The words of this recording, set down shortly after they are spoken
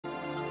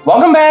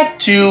Welcome back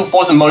to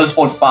Forza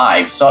Motorsport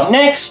 5. So up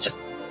next,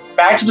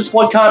 back to the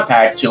Sport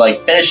Compact to like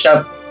finish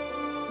up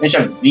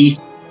the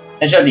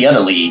other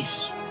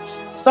leagues.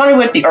 Starting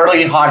with the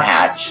early hot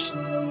hatch.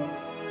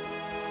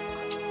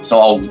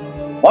 So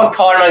what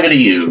car am I gonna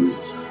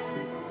use?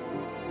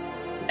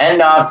 And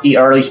not the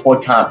early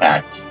Sport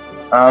Compact.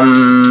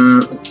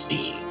 Let's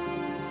see.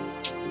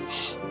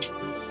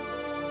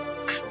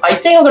 I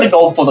think I'm gonna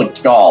go for the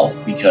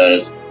Golf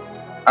because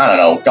I don't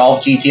know,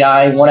 Golf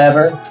GTI,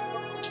 whatever.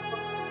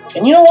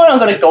 And you know what? I'm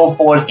gonna go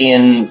for it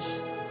in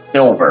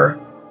silver.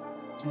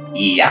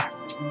 Yeah.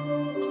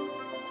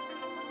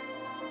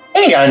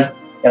 Hey, got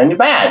a new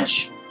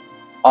badge.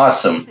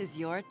 Awesome. This is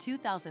your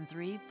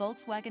 2003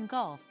 Volkswagen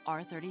Golf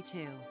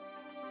R32.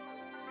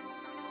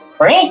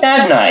 Or ain't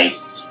that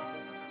nice?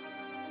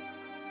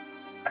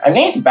 I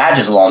made some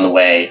badges along the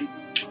way.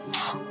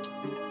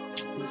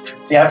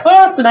 So yeah,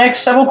 for the next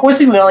several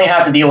courses, we only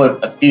have to deal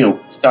with a few.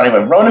 Starting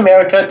with Road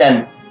America,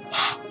 then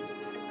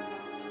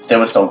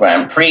Silverstone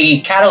Grand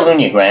Prix,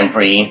 Catalunya Grand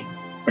Prix,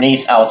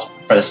 Venice Alps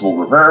Festival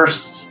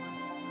Reverse,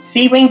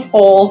 Sebring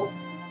Full,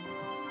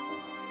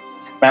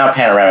 Mount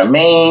Panorama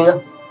Main,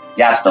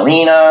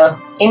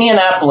 Gasparina,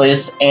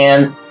 Indianapolis,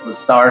 and the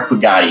Star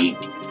Bugatti.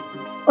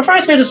 But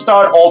first, we have to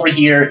start over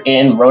here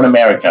in Road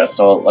America,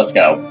 so let's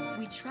go.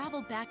 We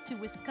travel back to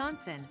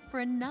Wisconsin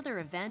for another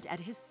event at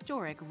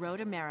historic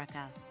Road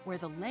America, where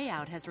the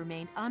layout has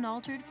remained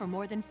unaltered for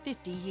more than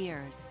 50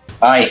 years.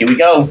 Alright, here we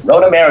go.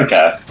 Road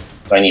America.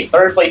 So I need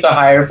third place or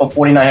higher for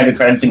 4,900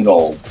 credits in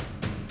gold.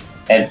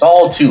 And it's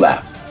all 2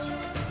 laps.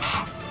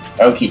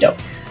 Okie doke.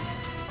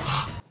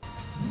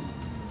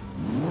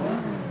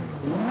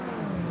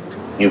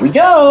 Here we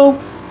go.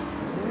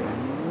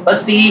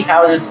 Let's see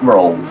how this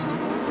rolls.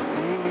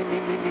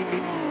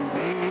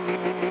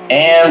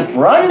 And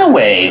run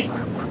away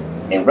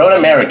in Road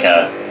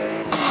America.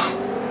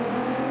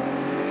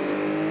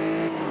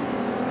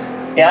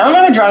 Yeah, I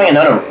remember driving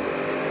another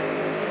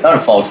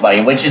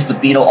Volkswagen, which is the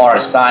Beetle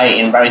RSI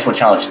in Rally Sport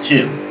Challenge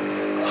 2.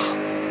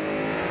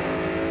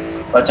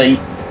 But for the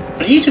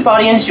YouTube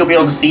audience, you'll be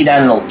able to see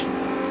that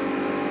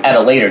at a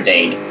later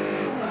date.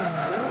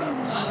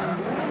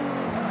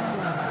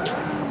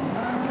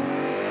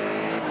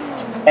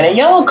 And a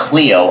yellow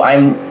Clio, a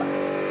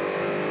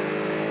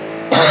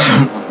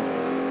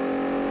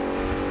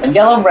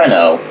yellow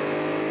Renault.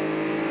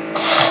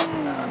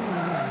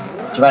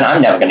 Too bad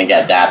I'm never gonna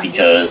get that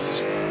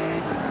because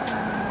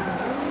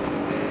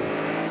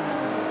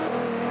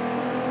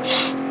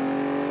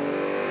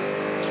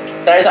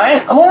so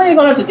I'm only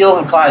gonna have to deal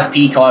with a Class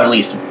P car at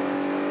least. A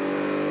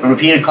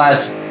repeated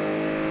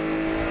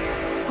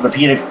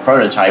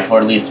prototype for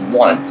at least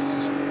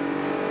once.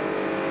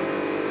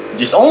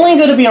 Which is only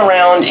gonna be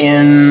around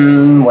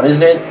in what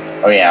is it?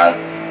 Oh yeah.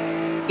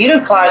 Either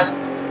Class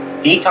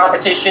B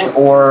competition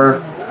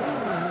or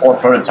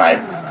prototype.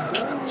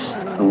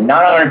 I'm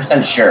not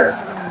 100% sure.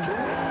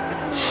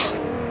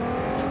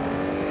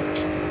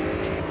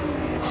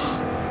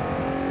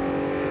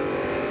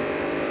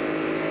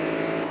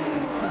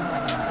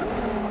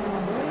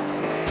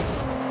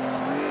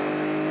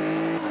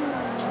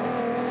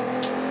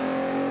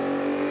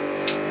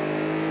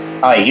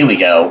 Alright, here we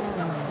go.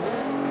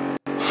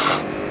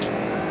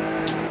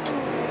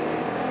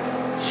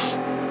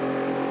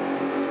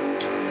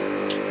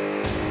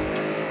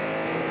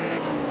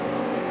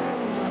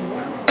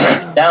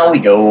 Down we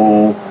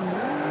go.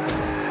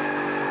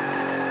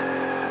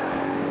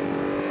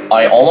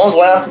 I almost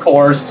went off the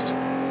course,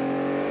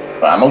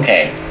 but I'm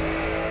okay.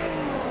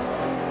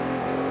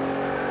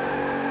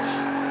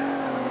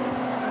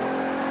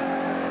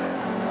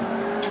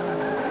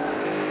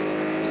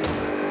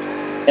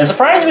 And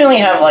surprised we only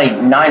have like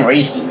 9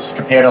 races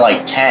compared to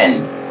like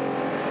 10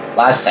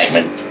 last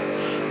segment.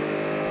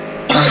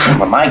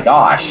 But my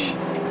gosh.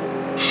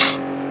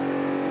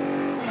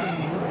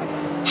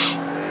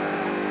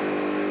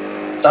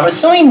 So I'm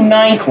assuming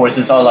 9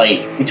 courses are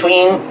like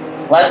between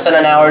less than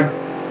an hour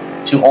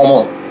to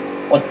almost,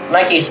 well, in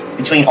my case,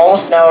 between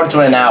almost an hour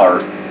to an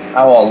hour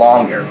or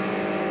longer.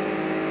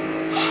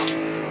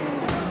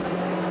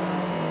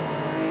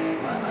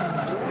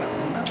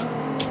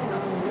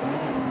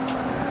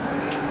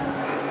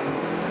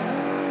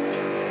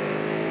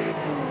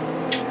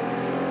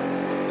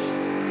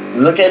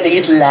 Look at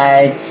these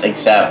lights,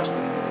 except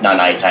it's not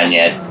nighttime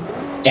yet.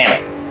 Damn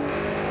it.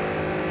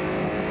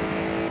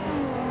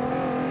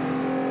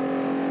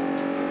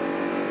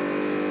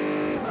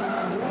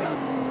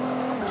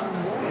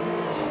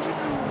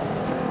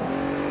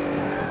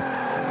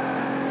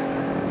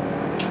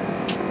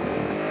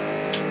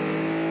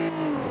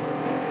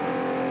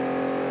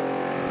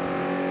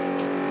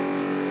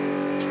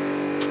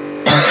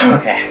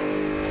 Okay.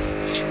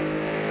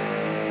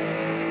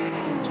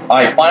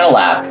 Alright, final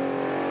lap.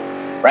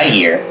 Right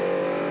here.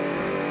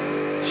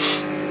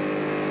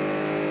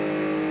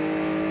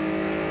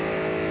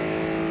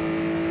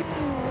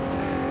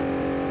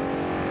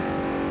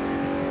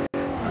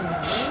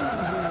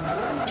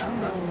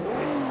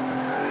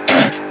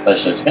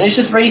 Let's just finish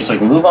this race so we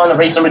can move on to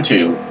race number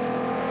 2.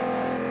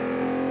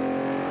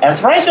 And I'm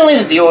surprised we only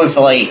had to deal with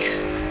like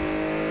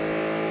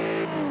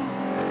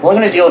we're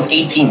going to deal with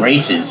 18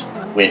 races,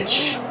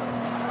 which,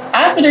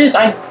 after this,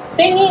 I'm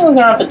thinking we're going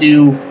to have to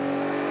do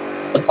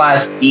the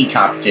Class D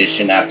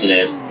competition after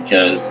this,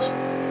 because...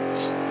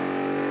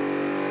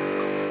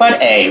 But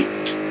hey,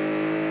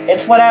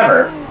 it's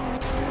whatever.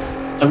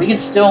 So we can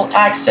still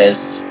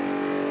access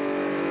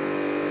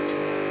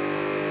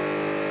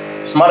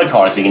some other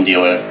cars we can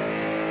deal with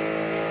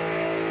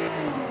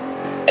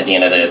at the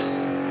end of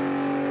this.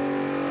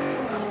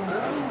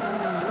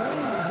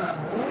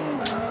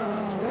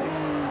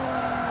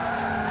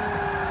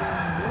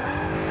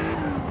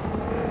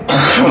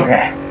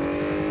 Okay.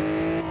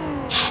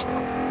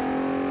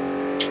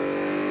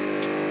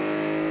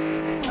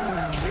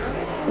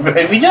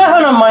 If we don't have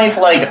enough money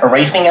for like a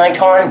racing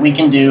icon, we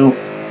can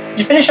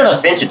finish out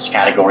the vintage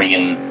category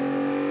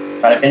and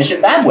try to finish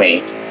it that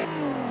way.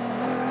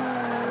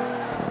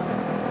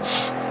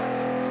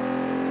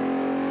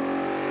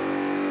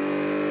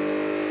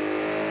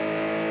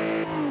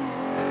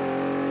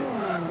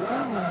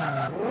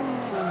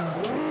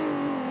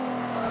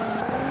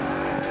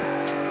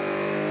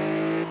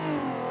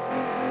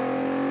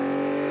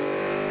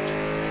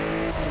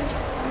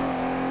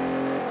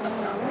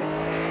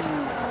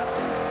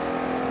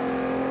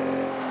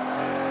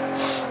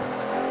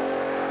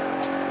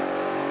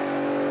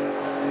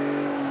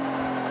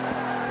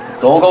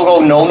 Go, go, go,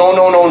 no, no,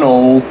 no, no,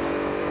 no.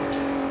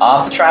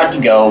 Off the track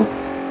you go.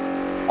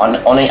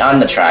 On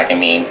the track, I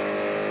mean.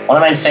 What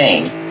am I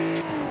saying?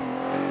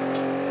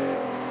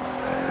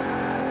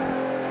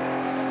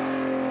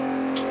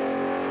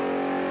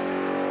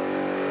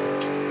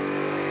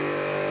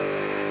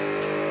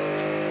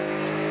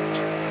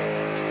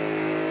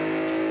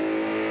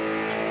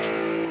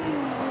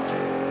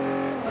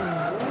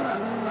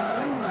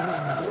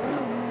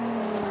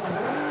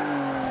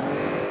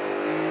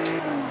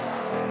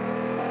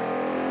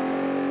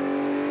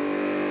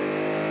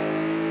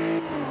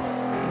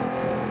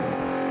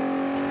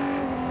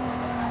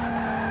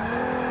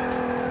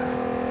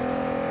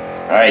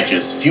 Alright,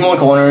 just a few more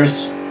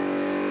corners.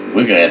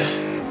 We're good.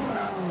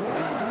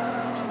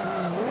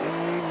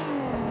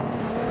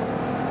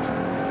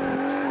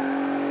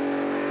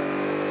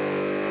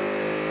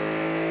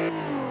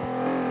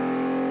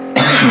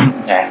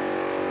 Okay.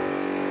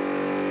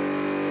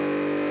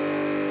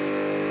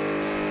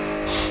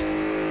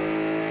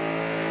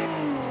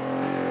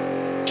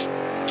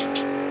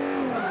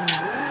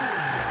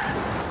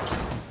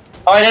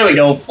 Alright, there we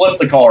go. Flip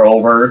the car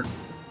over.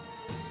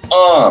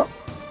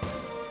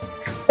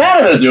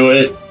 That'll gonna do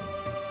it.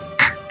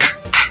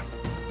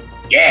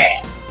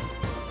 Yeah.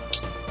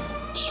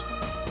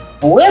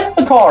 Flip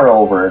the car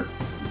over.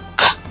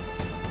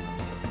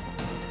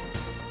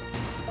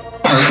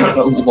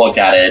 Look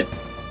at it.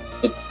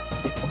 It's...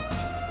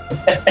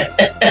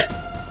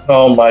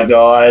 Oh my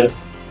god.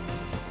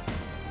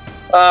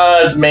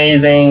 It's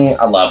amazing.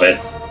 I love it.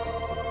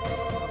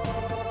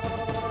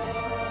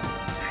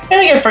 And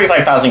we get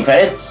 35,000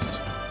 credits.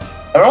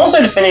 And we're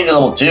also defending to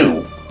level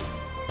 2.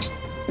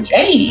 Which,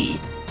 hey,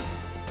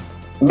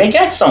 we may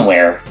get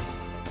somewhere.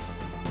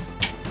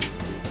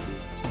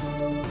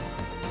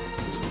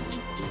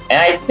 And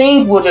I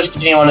think we'll just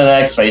continue on to the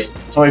next race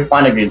until we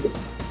find a good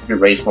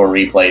race for a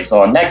replay.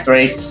 So, next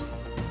race.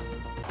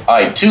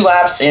 Alright, 2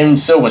 laps in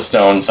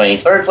Silverstone, so I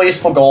need 3rd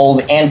place for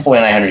gold and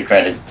 4,900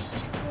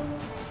 credits.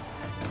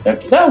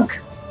 Okie doke.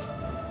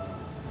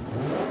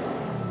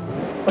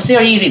 We'll see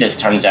how easy this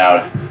turns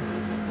out.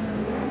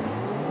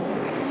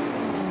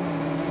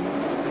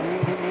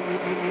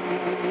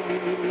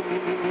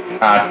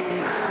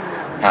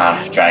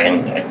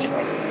 Dragon.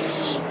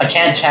 I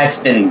can't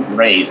text and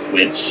race,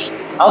 which...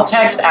 I'll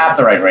text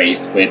after I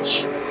race,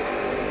 which...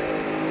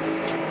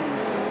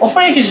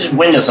 Hopefully I can just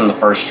win this on the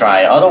first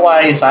try,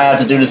 otherwise I have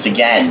to do this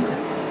again.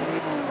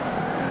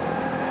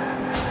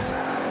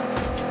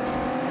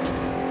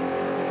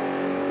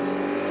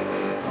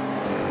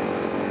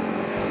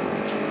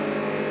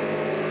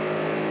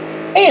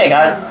 Hey, I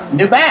got a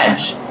new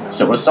badge!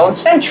 Silverstone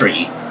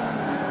Sentry!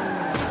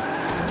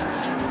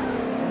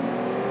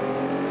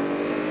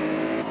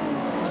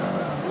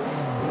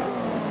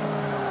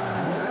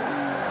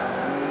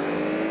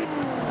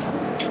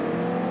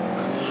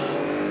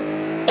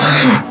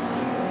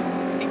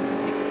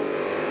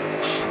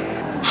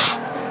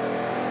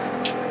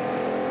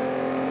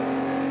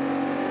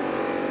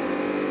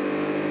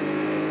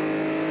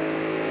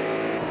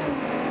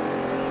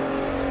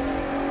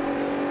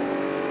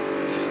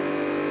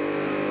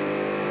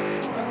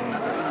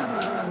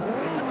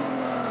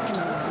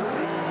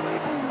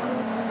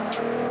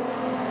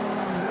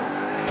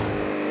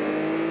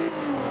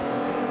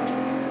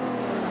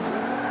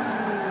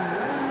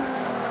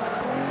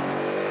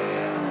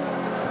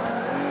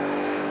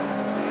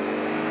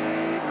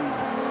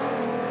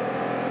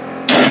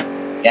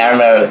 Yeah, I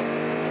remember.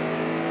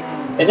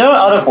 There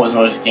are other Forza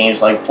Motorsport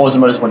games like Forza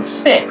Motorsport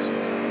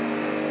 6,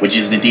 which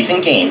is a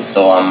decent game,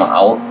 so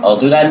I'll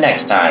do that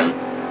next time.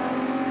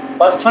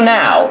 But for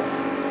now,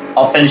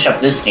 I'll finish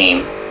up this game.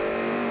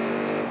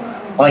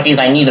 In my case,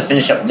 I need to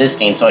finish up this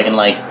game so I can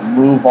like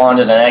move on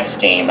to the next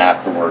game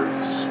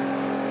afterwards.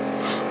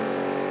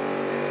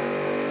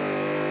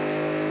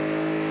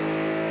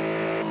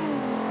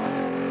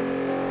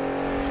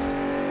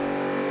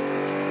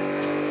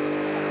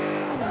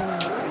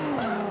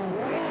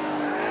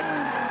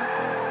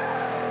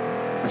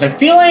 Because I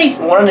feel like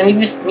one of the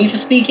Need for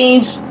Speed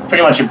games is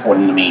pretty much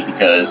important to me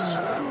because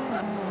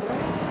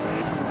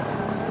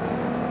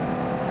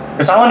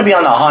I want to be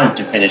on the hunt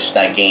to finish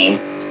that game.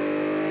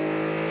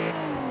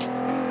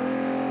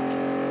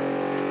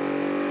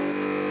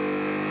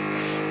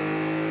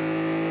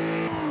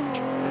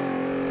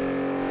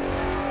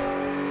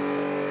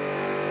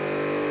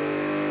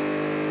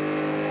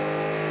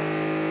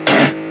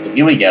 So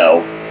here we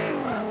go.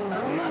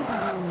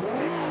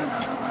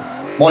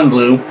 One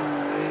blue.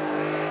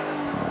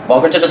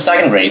 Welcome to the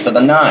second race of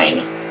the 9.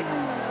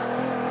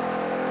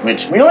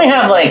 Which, we only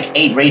have like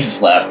 8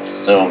 races left,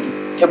 so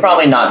you're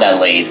probably not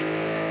that late.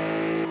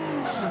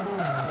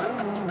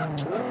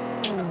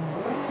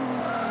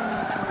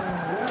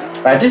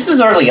 Right, this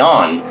is early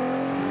on.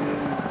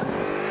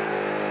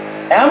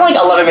 And I'm like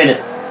 11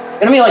 minutes,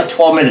 gonna be like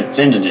 12 minutes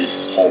into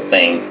this whole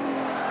thing.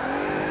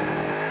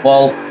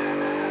 Well,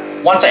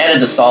 once I edit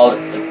this all,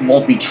 it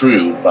won't be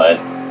true, but,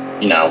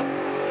 you know.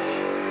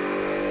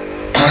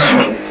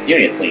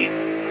 Seriously.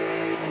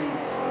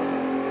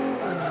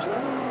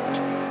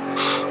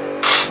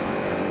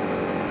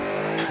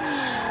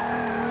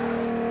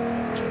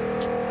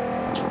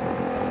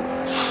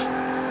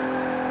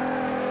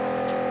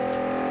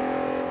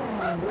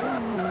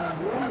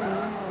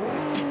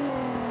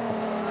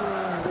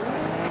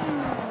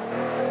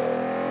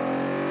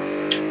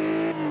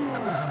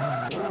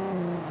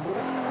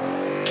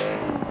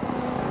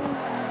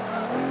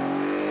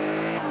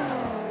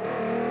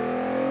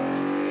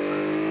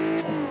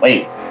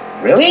 Wait,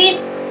 really?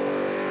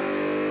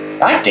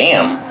 God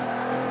damn.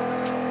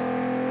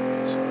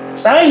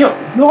 Sounds you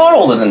are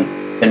older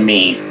than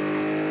me.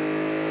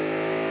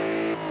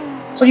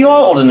 So you are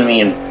older than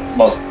me in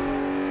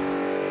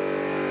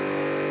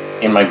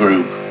my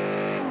group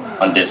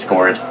on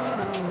Discord.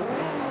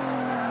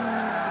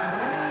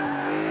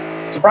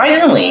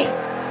 Surprisingly.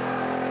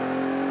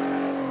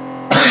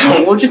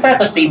 We'll just have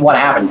to see what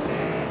happens.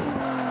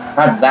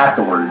 That's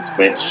afterwards,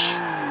 which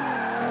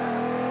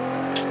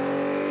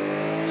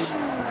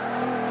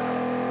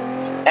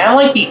I'm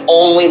like the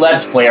only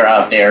Let's Player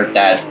out there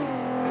that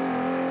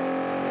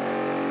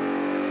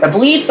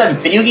believes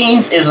that video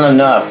games isn't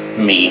enough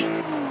for me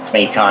to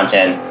make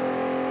content.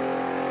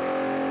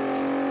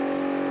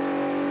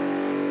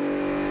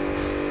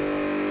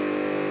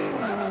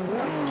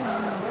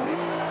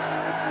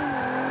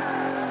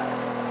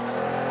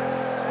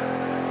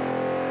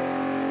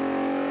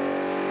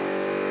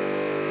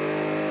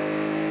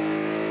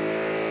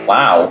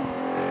 Wow.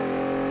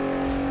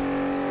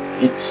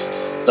 It's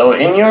so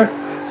in your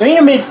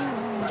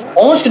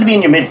almost gonna be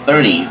in your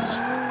mid-30s.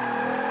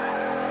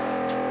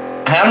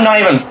 I'm not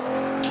even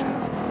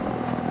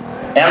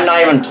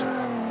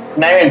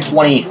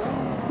 20,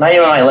 not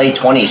even my late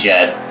 20s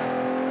yet.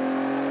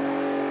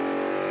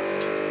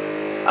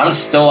 I'm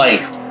still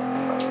like,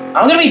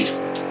 I'm gonna be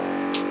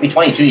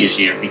 22 this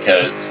year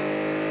because,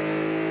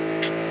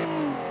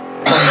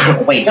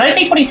 wait, did I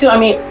say 22? I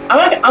mean,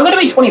 I'm gonna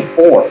be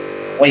 24.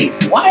 Wait,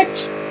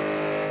 what?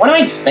 What am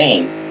I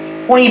saying?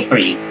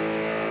 23.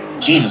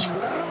 Jesus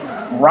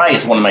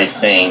Christ, what am I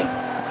saying?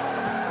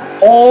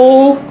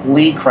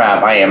 Holy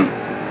crap, I am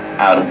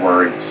out of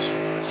words.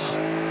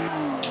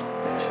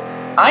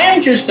 I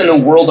am just in a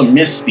world of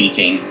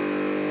misspeaking.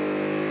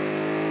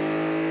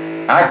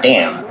 God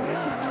damn.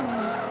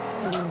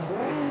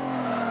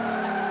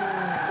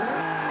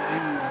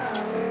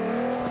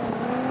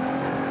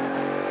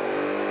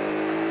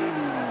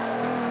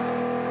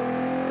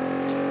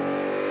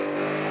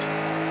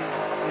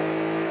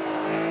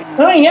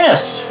 Oh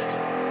yes.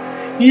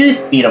 You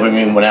did beat up with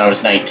me when I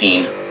was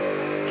 19.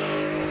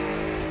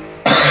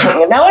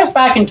 And now it's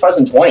back in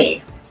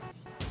 2020.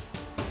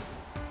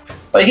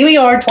 But here we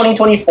are,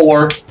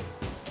 2024.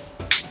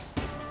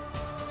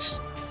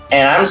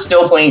 And I'm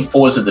still playing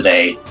Forza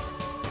today.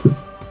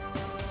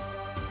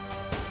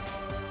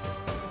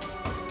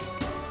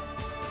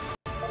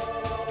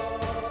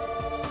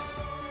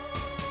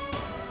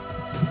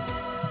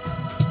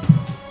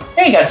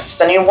 Hey, you got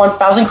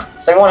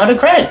 7,100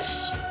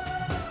 credits.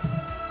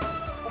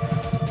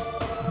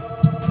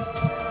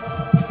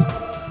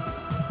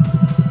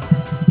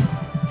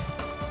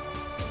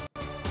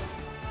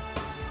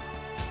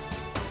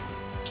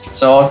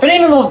 So,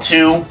 fitting to level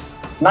 2,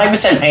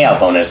 9% payout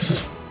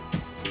bonus.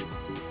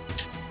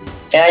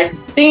 And I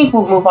think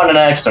we'll move on to the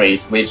next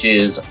race, which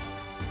is...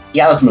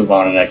 Yeah, let's move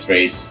on to the next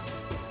race.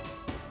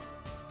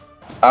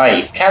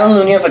 Alright,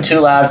 Catalonia for 2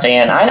 laps,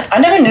 and I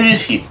never knew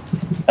this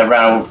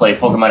around we play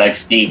Pokemon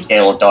XD,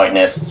 Gale of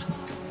Darkness.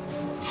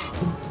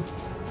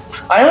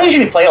 I don't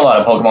usually play a lot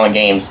of Pokemon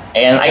games,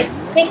 and I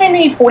think I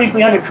need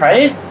 4,300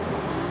 credits? I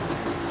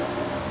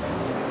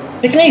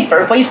think I need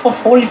 3rd place for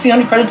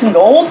 4,300 credits in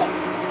gold?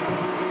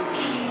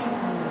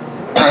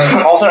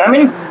 Also, I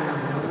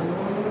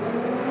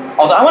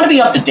want to be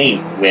up to date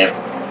with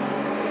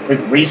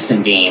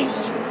recent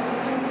games.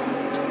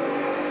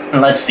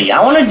 And let's see,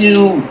 I want to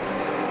do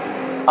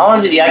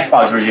the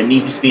Xbox version of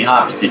Need for Speed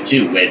Hot Pursuit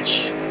 2,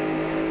 which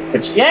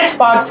the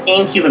Xbox,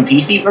 GameCube, and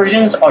PC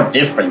versions are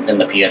different than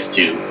the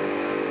PS2.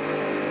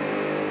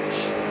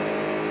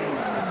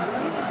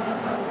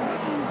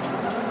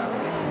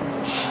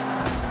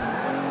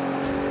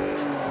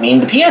 mean,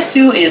 the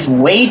PS2 is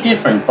way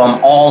different from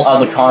all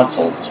other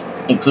consoles,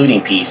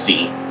 including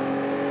PC.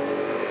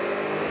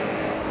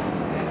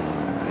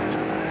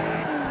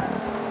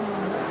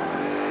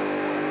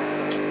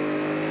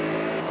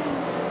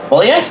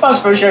 Well, the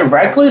Xbox version of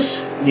Reckless,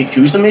 the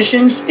Yakuza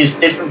missions, is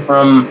different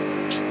from,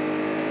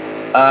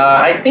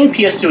 I think,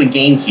 PS2 and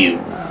GameCube.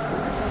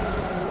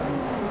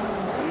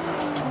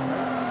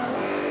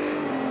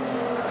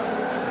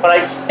 But I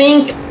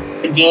think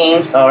the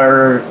games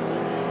are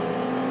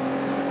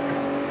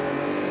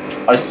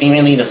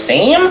seemingly the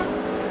same?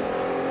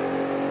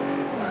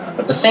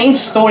 But the same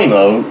story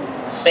mode,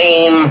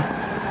 same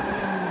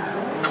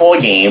core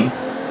game.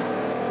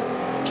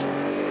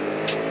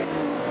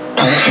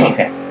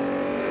 Okay.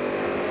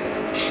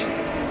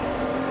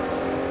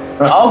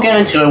 I'll get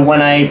into it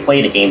when I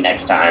play the game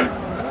next time.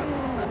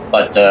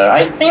 But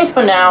I think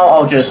for now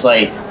I'll just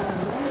like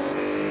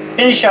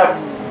finish up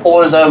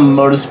Forza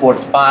Motorsport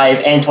 5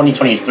 and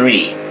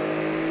 2023.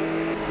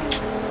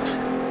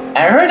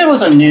 I heard there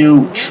was a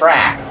new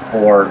track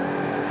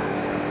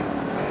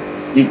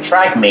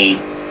made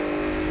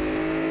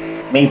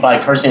by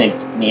a person in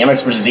the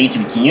MX vs.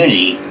 ATV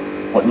community,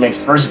 what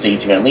MX vs.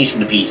 ATV Unleashed for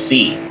the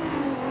PC.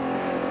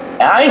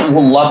 And I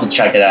would love to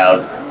check it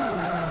out.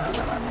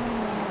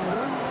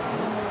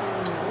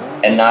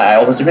 And I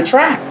hope it's a good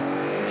track,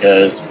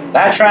 because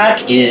that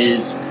track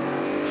is...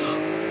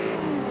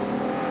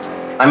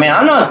 I mean,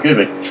 I'm not good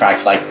with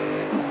tracks like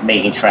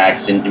making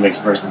tracks in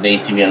MX vs.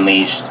 ATV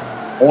Unleashed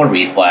or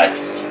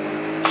Reflex,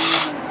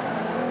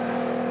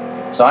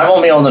 so I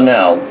won't be able to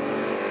know.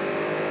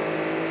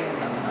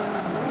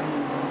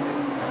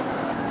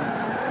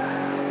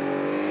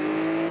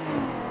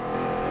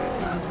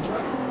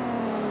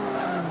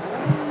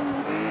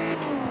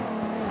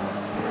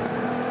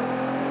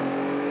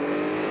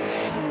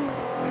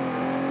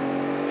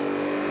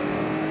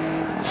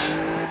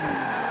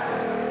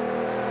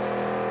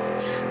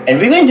 And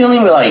we've been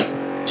dealing with like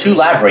 2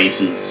 lap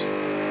races.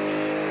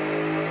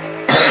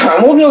 I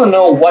won't be able to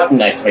know what the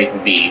next race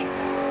will be. 3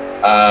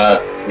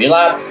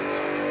 laps?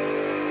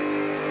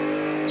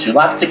 2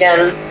 laps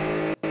again?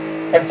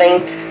 I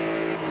think?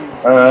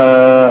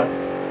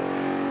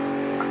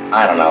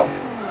 I don't know.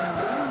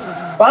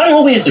 But I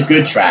hope it's a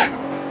good track.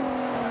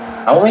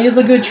 I hope it's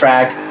a good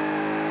track.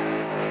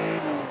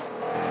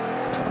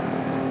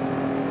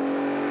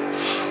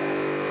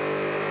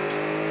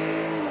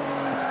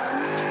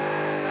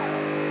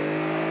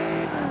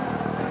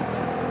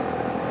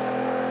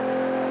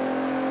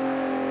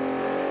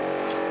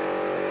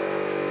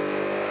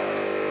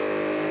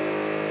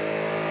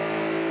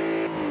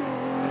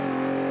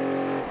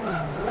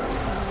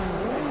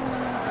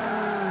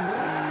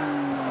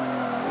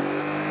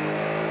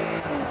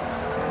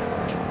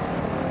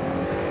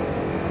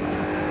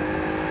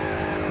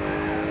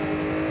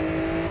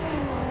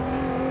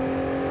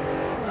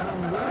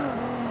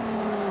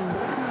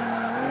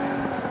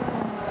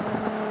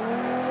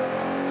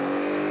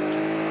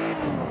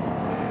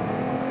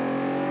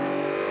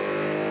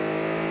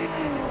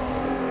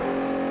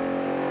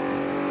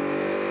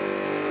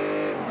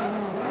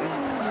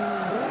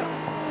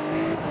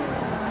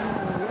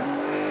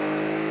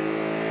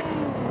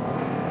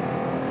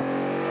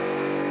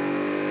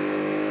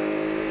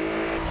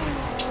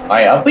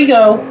 Alright, up we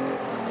go.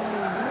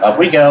 Up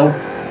we go.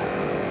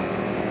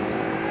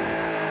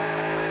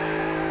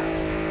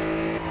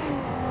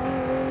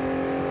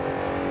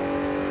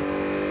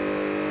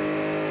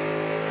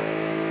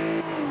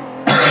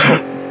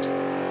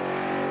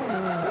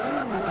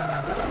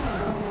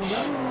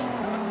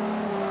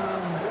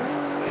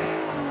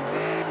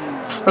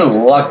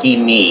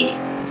 Lucky me.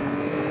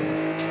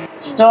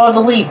 Still have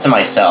the lead to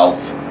myself.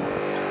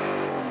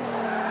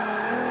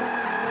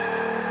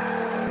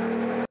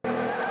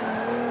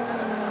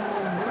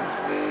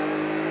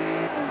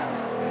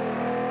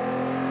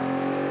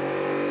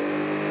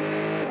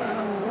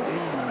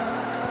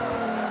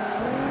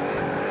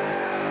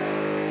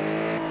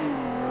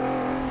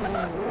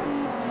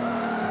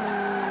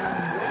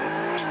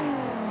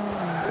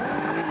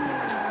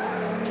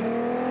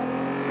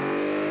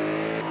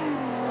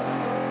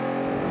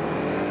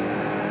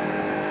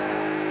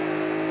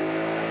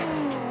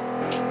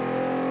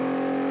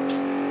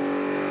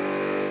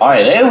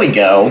 Alright, there we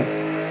go.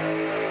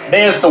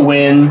 There's the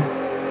win.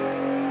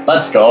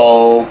 Let's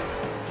go.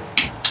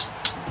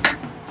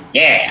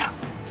 Yeah.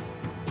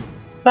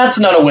 That's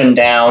another win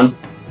down.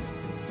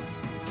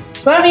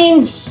 So that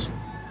means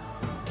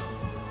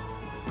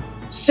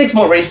 6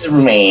 more races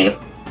remain.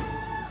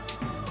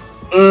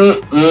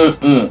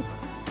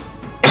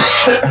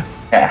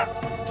 Yeah.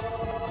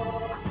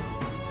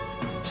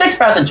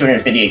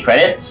 6,258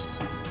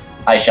 credits.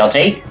 I shall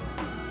take.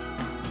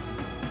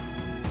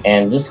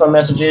 And Discord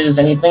messages,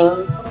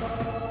 anything?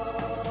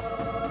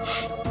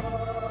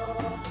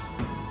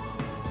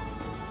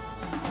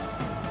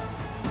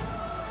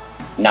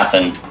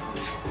 Nothing.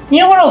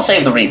 You know what, I'll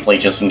save the replay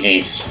just in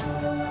case.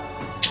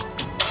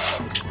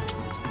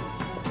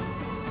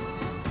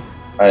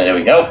 Alright, there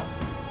we go.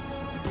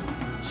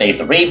 Save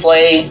the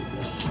replay.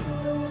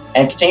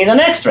 And continue the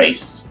next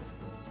race.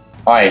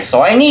 Alright,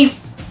 so I need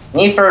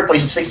Need third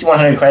place with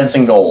 6,100 credits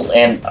and gold.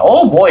 And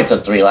oh boy, it's a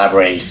 3-lap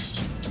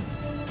race.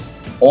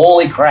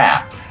 Holy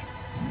crap.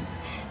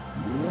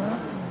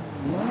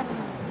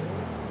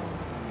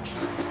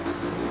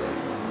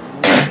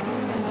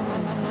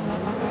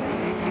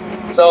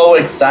 So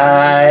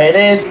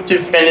excited to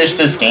finish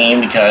this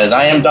game because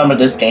I am done with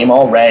this game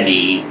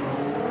already.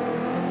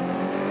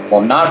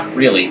 Well, not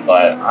really,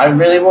 but I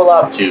really would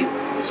love to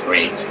at this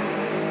rate.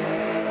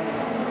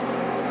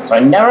 So I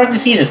never have to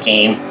see this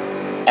game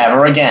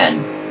ever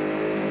again.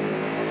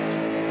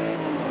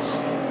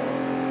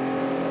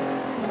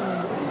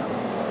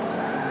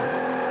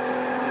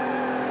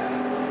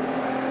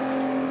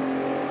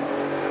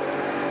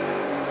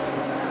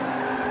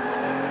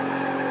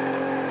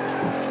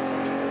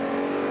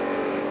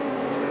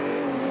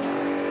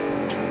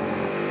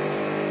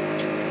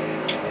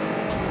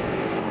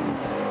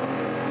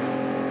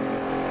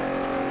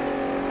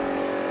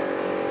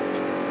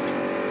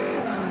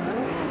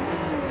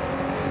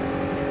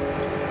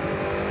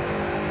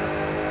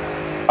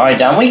 Alright,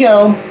 down we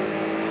go.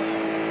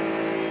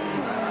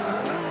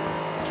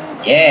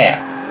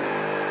 Yeah.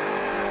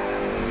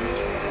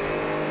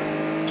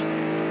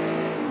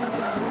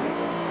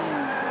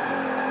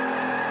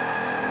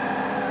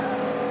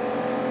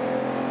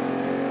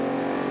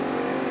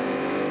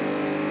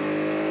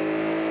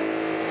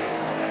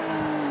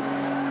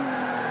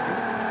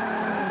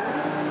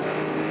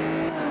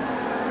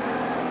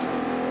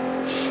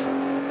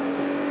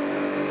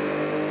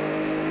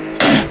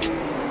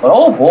 But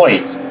oh boy,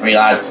 it's 3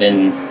 laps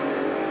in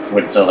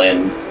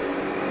Switzerland.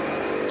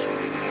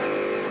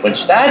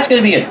 Which that's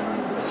gonna be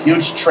a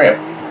huge trip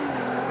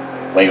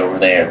way over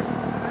there.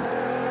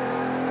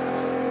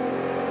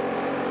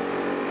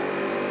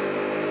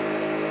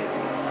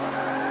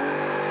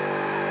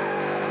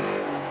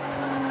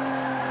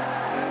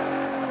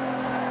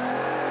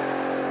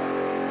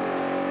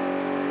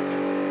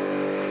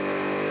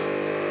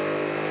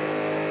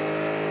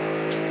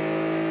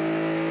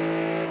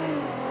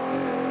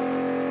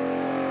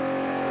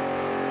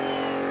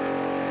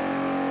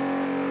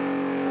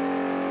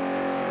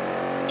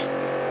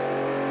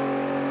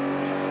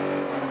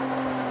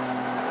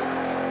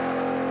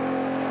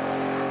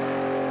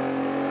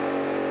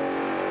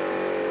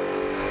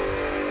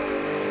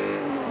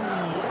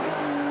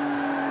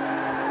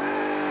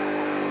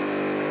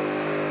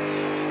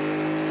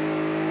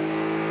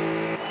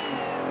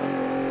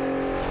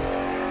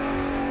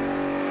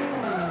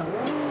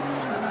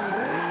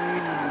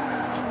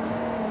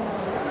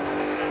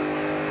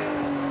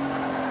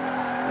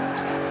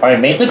 Alright,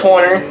 made the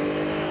corner.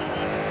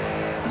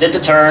 Did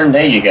the turn.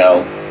 There you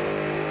go.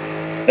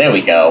 There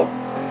we go.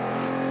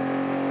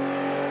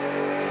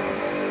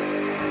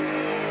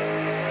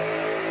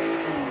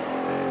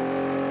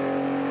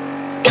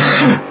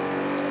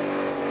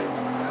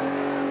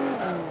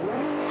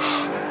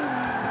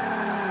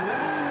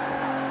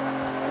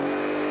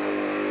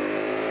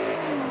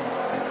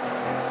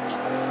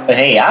 But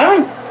hey,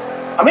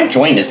 I'm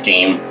enjoying this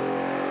game.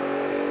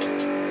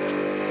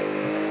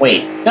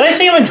 Wait, did I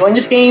say I'm enjoying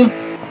this game?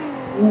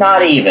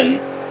 Not even.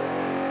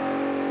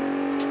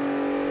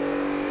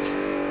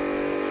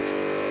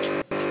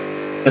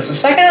 Because the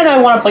second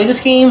I want to play this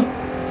game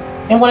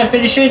and want to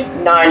finish it,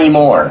 not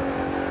anymore.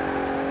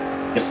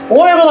 Because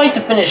boy, I would like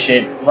to finish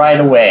it right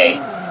away.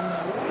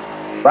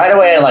 Right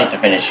away, I like to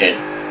finish it,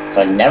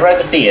 so I never have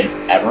to see it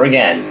ever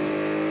again.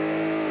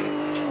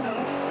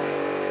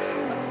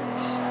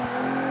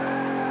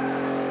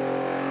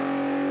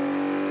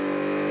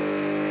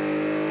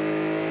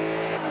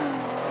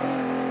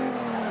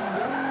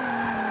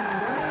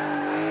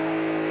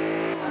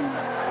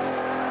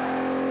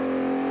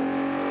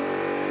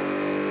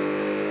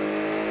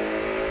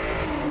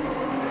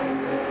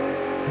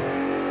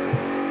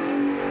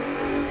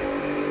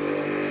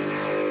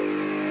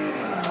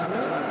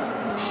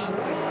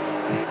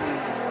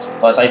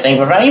 Plus, I think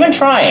without even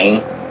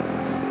trying,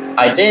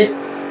 I did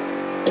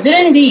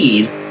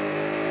indeed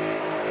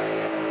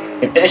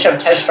finish up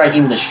Test Strike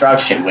Evil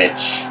Destruction,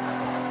 which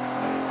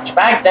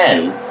back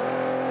then,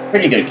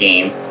 pretty good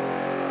game.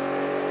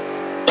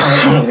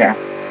 Yeah.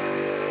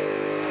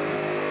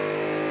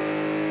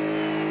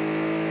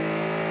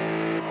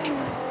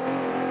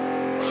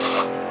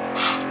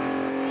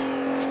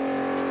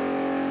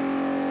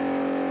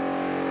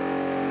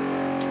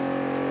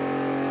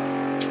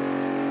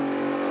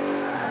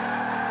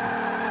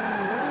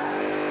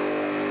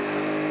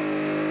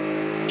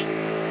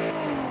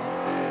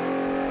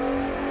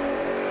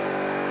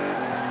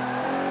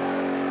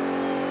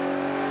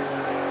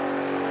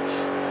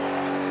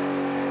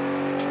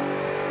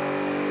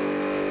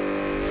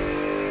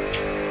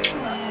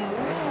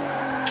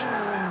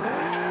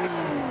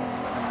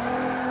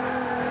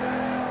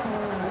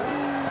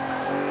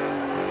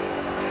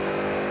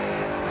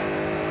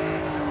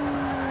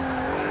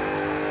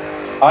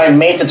 I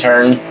made the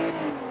turn.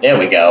 There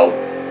we go.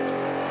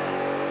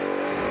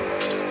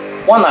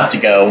 1 lap to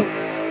go.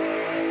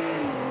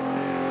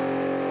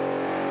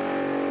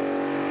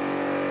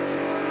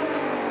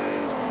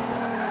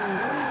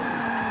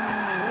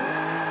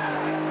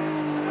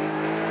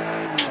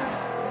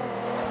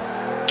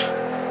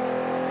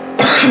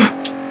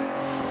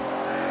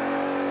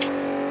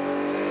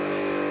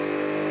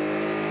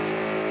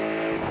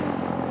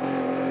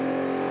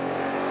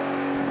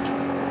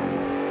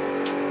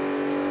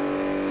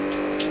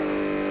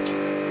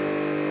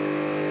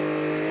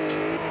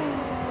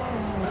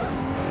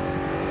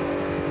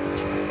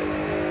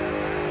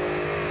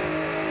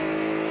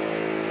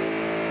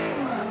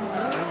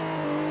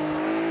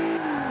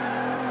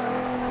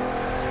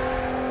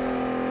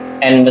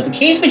 And the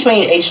case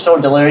between H-Store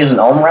Delirious and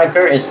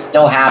Homewrecker is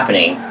still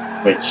happening,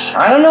 which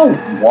I don't know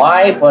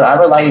why, but I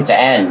would like it to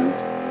end.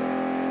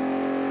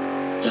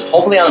 Just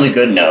hopefully on a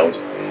good note.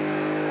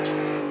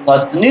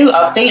 Plus, the new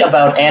update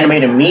about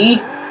Animated Me,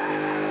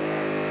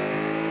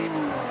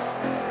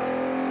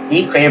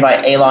 created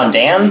by Elon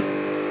Dan,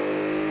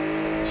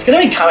 it's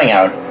going to be coming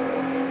out.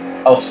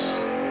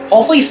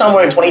 Hopefully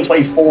somewhere in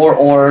 2024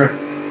 or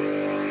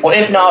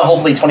if not,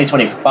 hopefully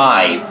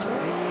 2025.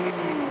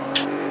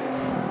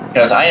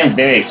 Because I am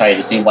very excited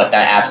to see what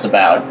that app's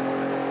about.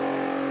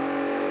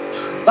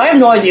 So I have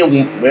no idea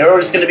where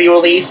it's going to be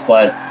released,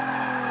 or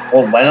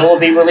when it will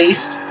be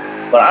released.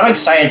 But I'm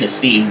excited to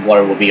see what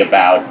it will be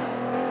about.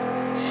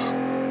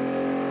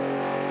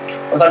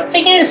 I'm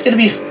thinking it's going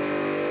to be...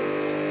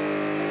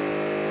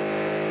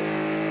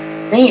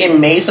 I think it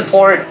may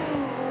support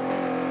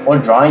or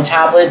drawing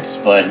tablets,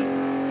 but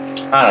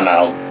I don't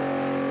know.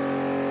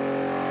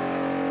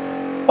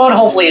 But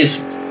hopefully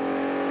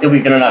it'll be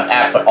good enough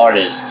app for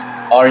artists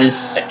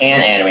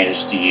and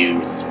animators to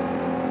use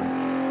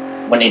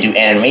when they do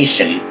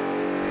animation.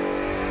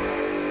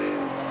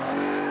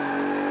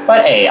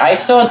 But hey, I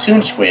still have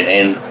Toon Squid,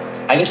 and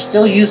I can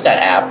still use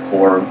that app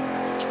for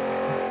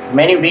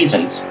many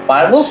reasons.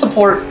 But I will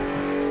support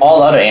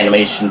all other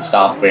animation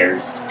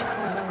softwares,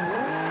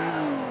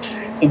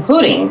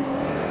 including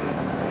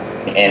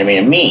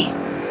Animated Me,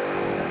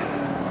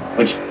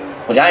 which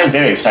I am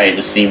very excited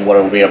to see what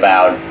it will be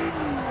about.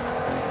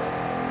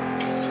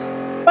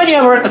 But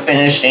yeah, we're at the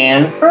finish,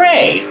 and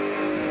hooray!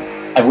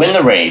 I win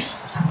the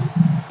race.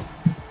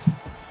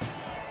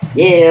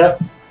 Yeah,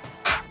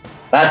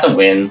 that's a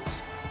win.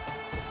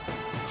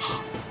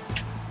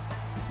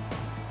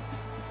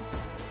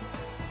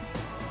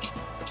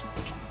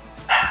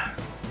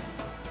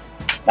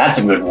 That's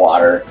a good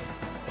water.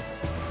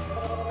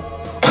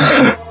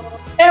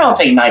 And I'll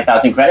take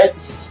 9,000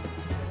 credits.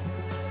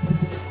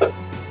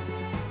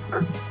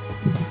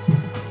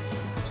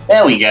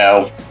 There we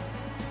go.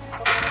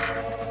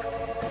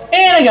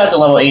 And I got to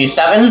level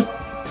 87.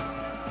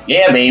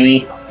 Yeah,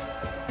 baby.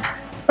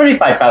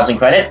 35,000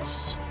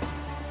 credits.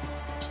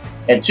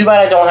 And too bad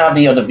I don't have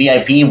the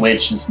VIP,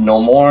 which is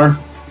no more.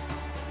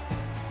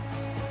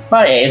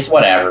 But hey, it's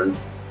whatever.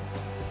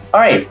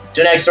 Alright,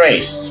 to the next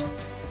race.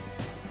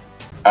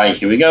 Alright,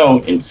 here we go.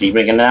 In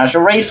Sebring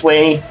International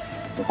Raceway.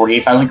 So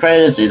 48,000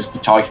 credits is the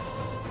target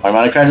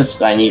amount of credits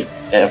I need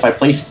if I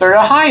place third or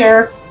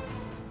higher.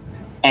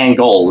 And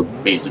gold,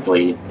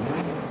 basically.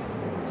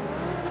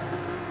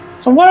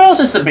 So what else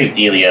is the big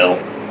dealio?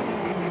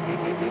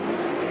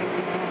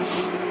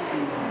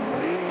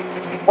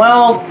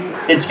 Well,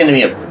 it's gonna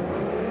be a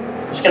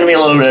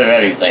little bit of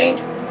everything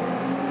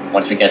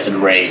once we get to the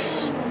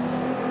race.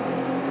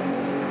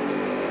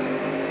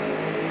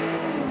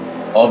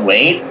 Oh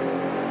wait.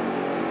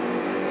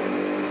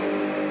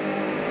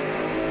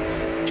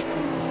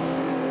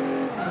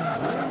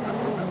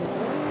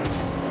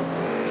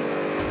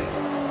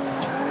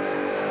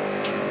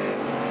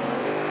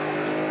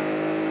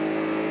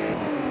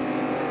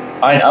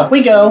 Alright, up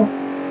we go.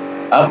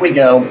 Up we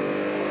go.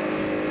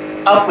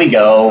 Up we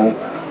go.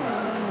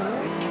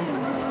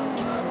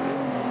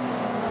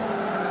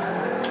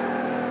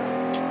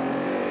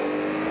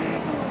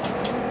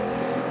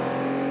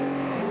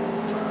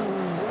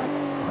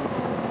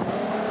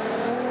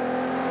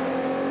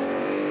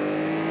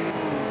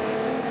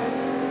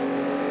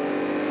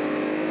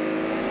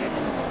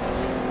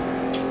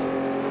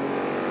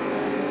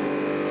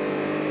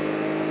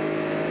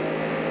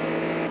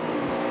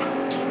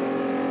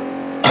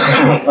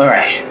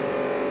 Alright.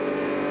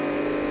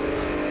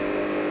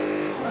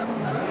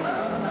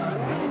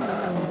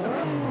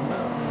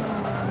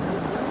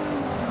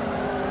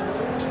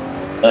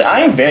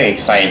 I am very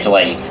excited to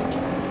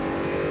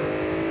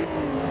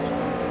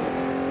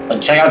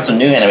check out some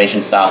new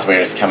animation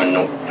softwares coming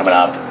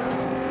up.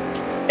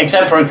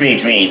 Except Procreate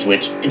Dreams,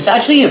 which it's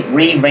actually a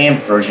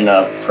revamped version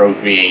of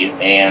Procreate,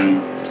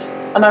 and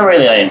I'm not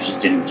really that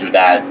interested into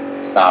that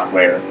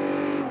software.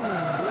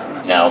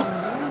 No.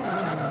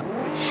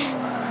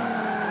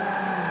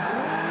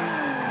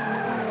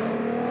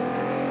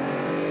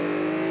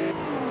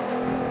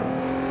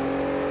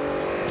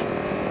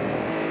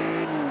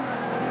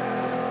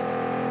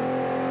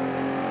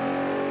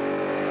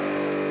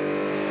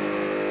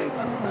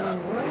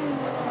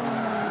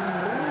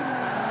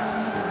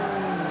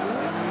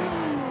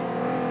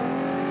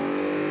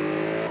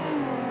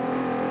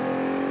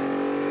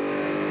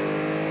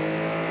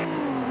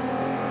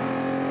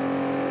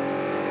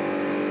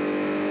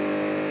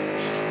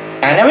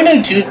 I never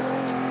knew too.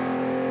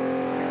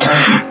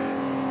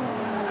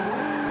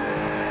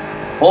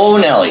 Oh,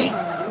 Nelly.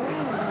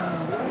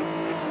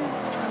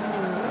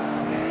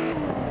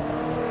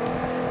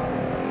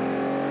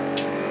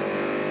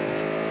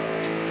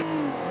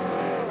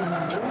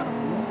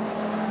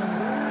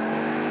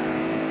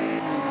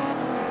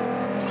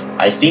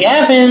 I see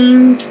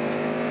Evans.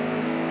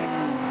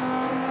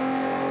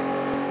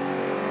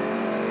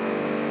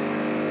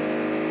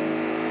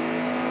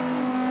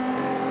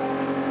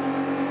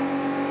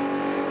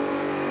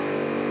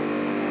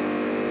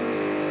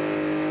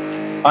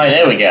 Alright,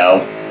 there we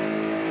go.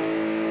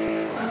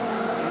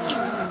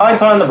 I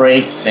put on the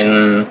brakes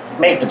and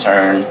make the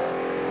turn.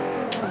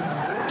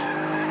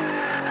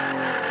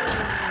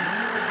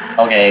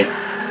 Okay.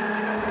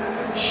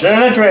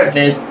 Shouldn't have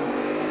drifted.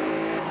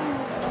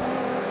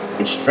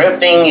 Which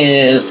drifting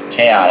is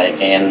chaotic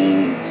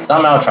and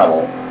somehow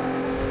trouble.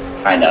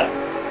 Kinda.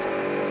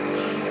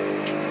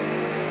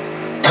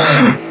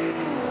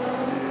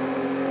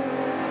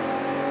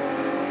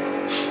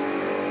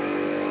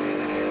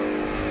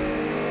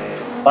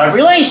 But I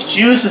realized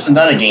Juice is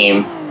another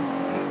game.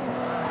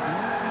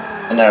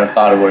 I never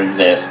thought it would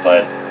exist,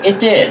 but it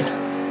did.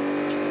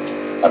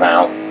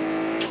 Somehow.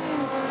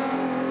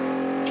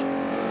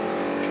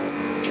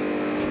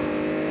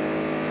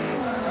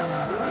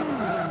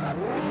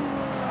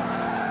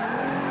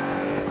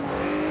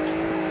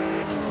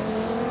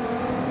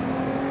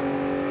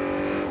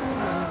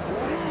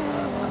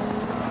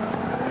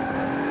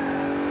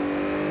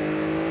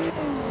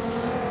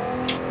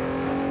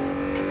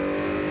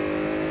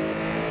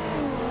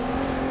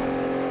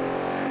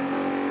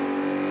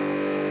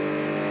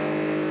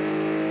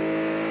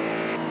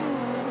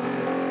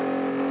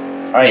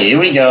 Alright, here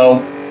we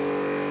go.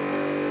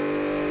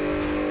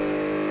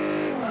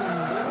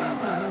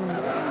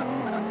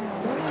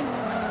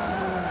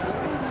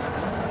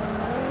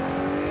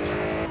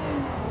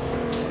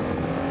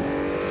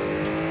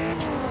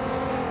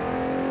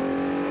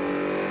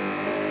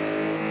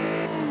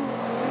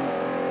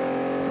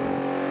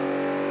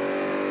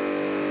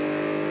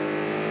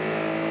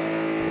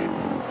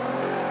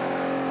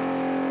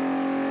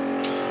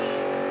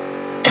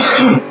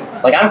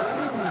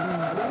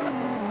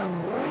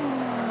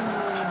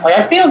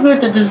 I feel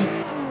good that this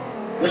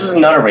is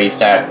another race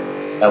that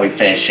we're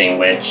finishing,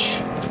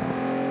 which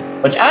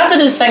after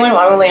this segment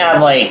I only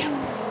have like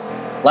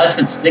less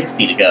than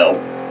 60 to go,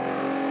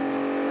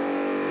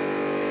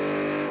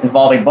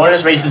 involving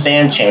bonus races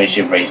and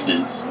championship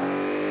races,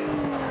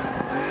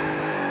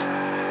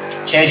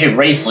 championship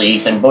race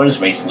leagues and bonus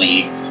race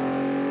leagues.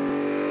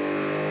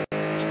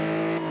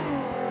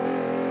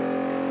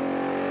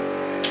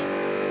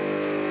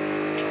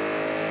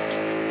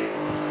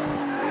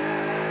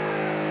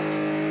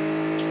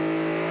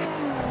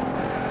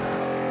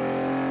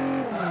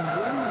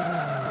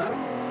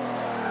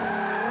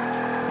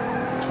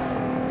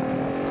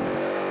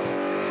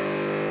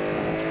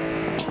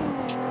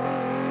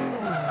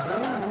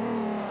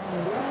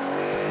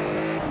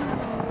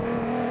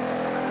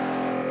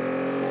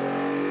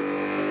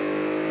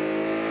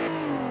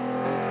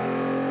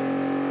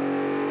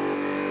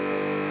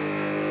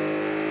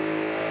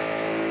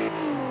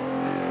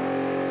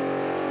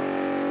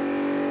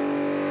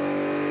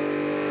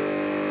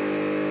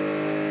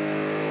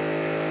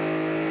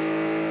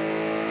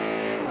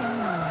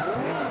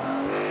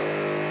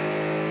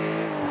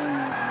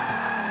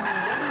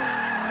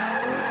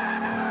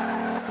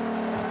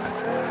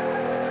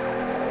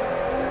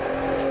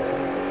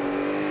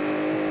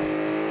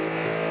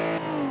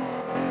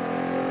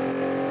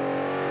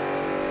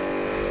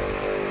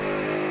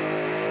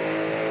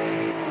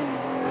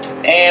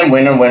 And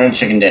winner, winner,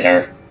 chicken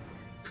dinner.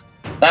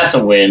 That's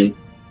a win.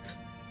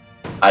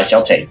 I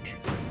shall take.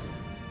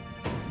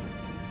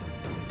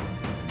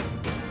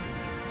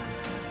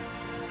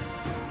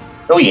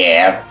 Oh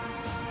yeah.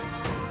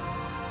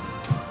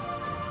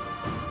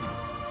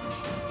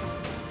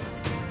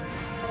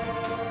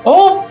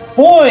 Oh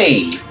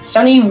boy!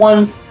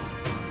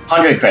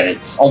 7,100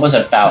 credits. Almost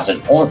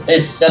 1,000.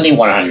 It's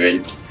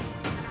 7,100.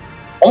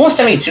 Almost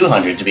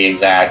 7,200 to be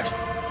exact.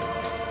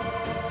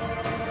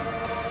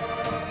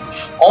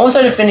 Almost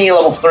at Affinity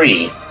level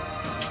 3.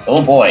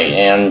 Oh boy,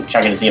 and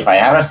checking to see if I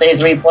have a save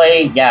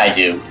replay. Yeah, I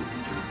do.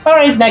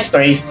 Alright, next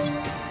race.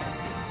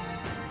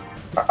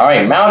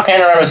 Alright, Mount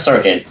Panorama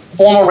Circuit.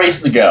 4 more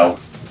races to go.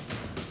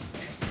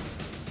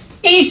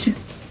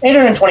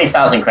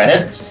 820,000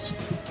 credits.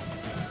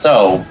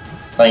 So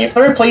your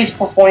third place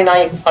for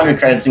 4,900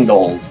 credits in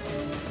gold.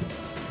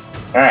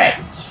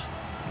 Alright.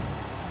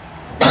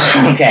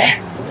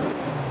 Okay.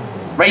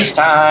 Race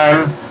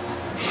time.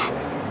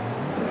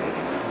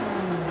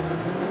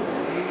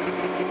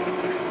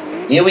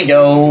 Here we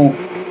go.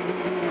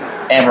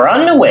 And we're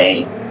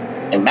underway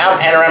in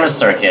Mount Panorama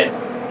Circuit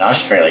in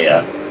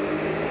Australia.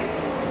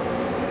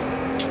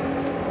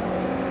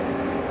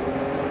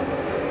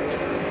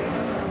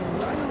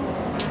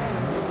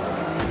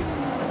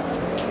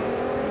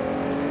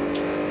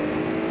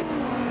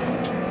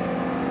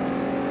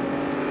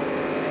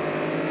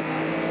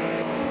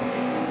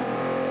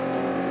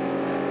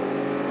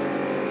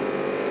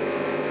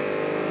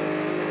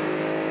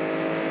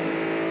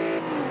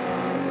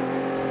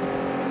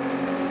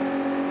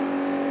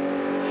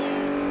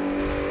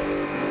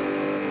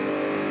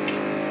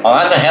 Oh,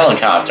 that's a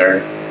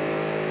helicopter.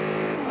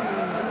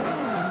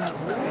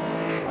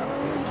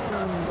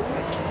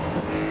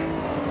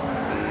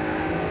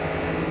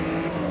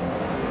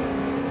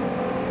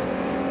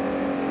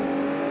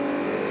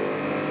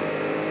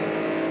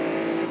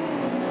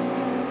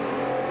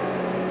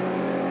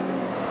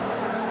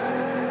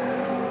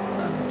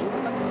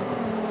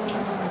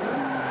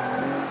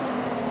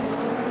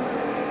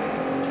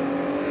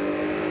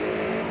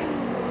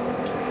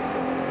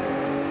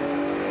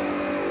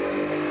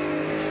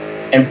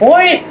 And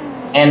boy,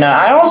 and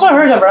I also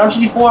heard that Round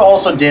 54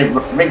 also did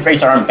Ridge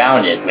Racer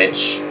Unbounded,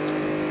 which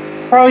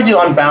I'll probably do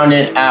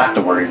Unbounded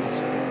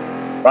afterwards.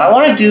 But I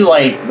want to do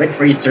like Ridge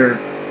Racer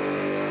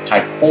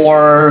Type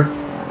 4,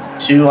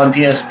 2 on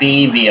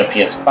PSP via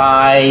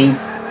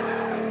PS5.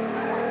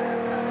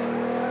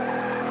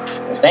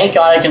 Thank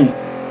God I can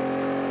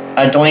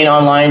donate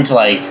online to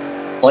like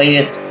play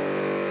it.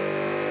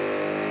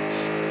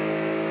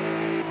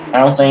 I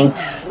don't think.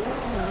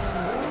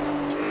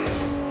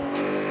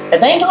 And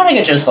thank God I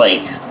could just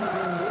like.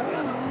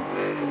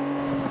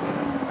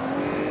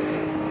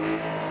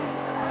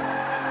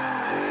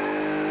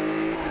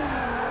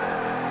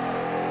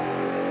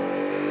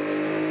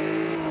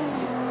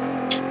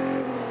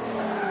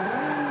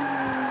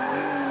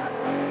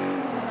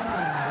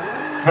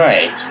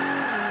 Right.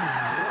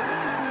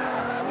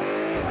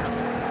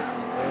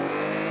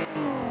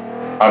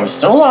 I'm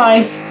still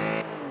alive.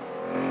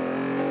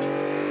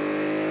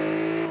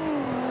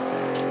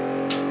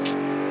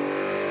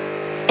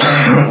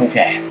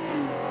 Okay.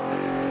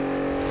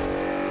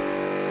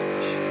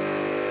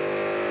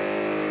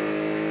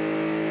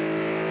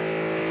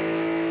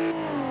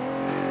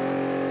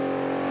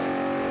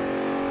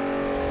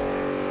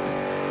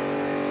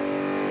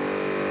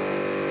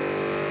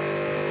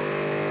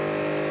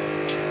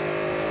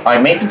 I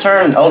made the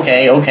turn.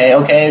 Okay.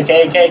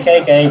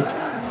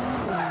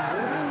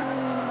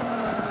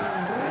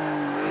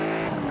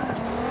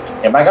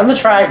 Get back on the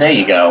track. There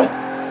you go.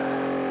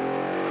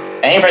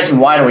 I ain't pressing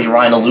Y to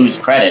rewind to lose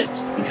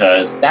credits,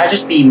 because that'd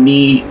just be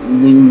me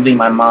losing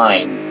my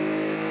mind.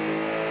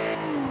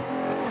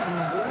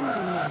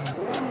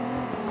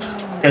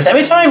 Because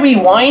every time I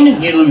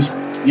rewind, you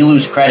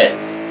lose credit.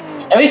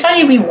 Every time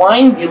you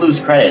rewind, you lose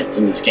credits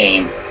in this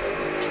game.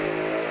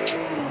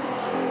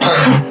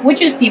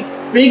 Which is the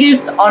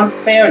biggest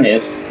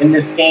unfairness in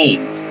this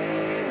game.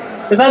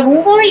 Because at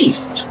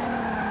least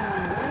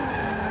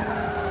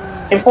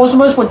in Forza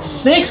Motorsport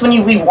 6, when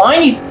you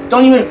rewind, you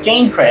don't even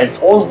gain credits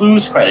or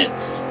lose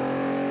credits.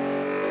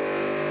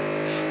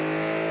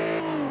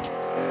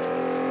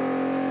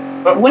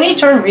 But when you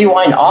turn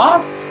rewind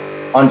off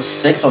on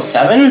 6 or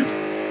 7,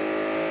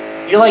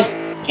 you like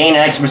gain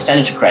an extra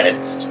percentage of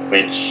credits,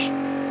 which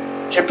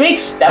is a big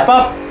step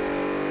up.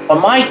 But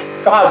my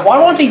God, why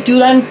won't they do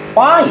that in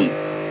 5?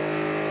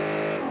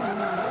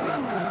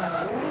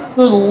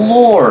 Good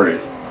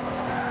Lord.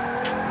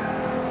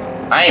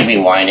 I ain't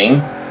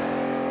rewinding.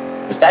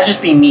 Because that'd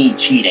just be me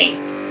cheating.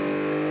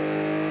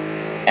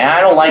 And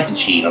I don't like to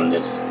cheat on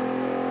this.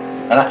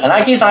 In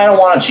that case, I don't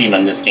want to cheat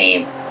on this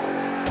game.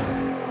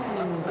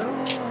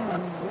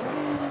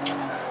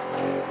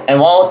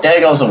 And well, there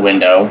goes the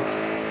window.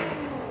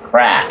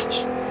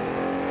 Cracked.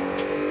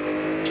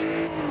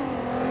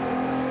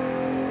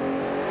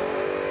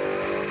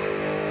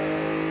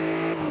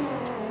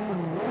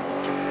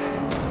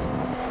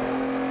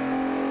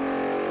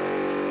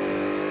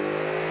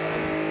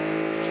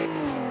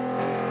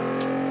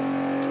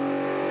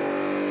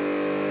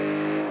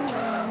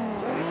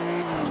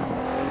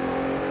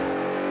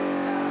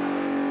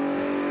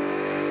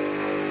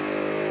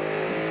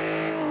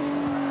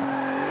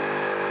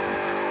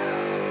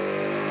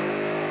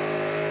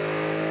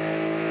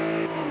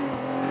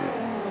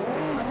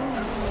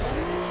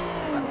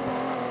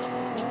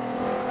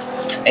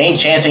 Ain't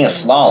chancing a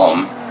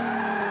slalom.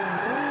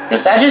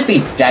 Because that'd just be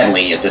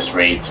deadly at this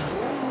rate.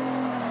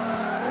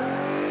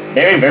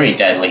 Very, very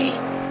deadly.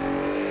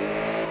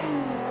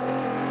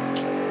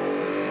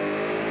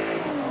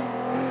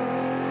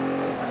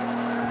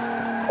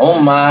 Oh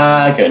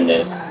my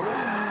goodness.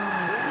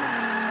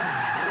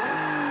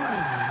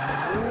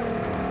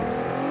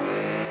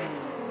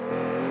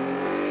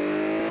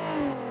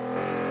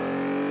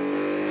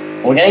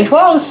 We're getting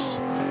close.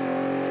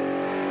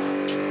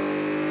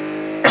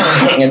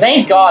 And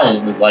thank God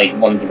this is like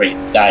one of the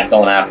races that I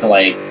don't have to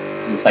like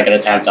do the second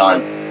attempt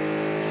on.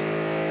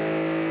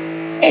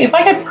 Hey, if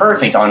I get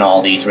perfect on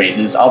all these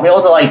races, I'll be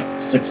able to like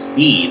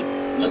succeed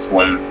in this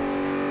one.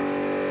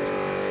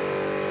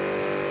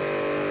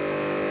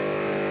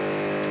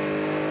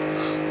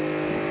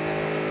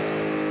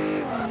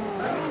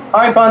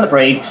 Alright, put on the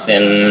brakes,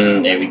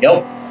 and there we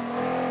go.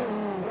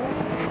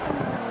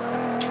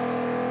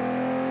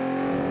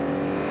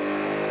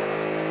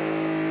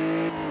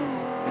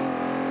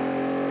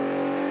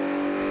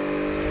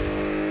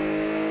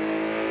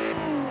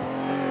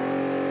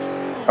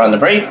 On the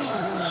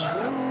brakes.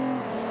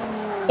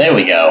 There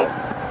we go.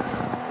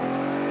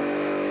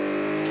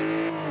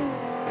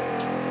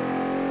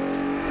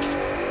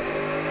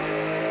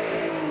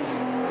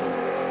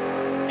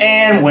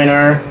 And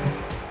winner.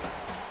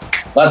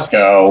 Let's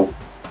go.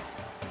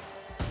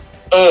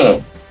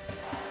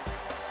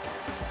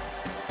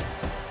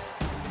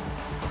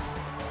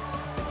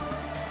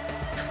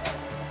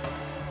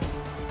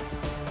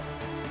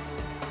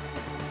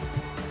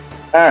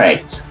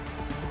 Alright.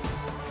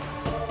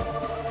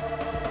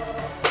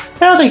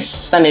 I'll take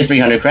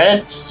 7,300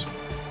 credits.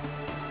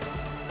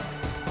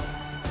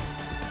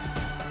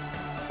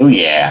 Oh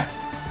yeah.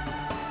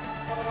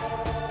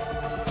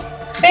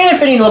 And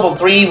fitting level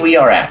 3 we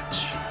are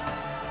at.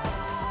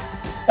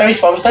 That means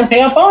 12%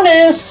 payout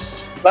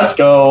bonus! Let's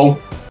go!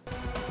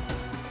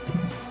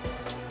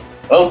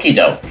 Okie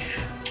doke.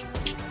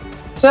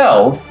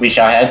 So, we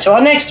shall head to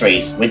our next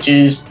race, which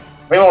is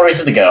 3 more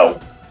races to go.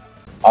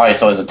 Alright,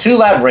 so it's a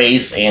 2-lap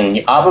race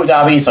in Abu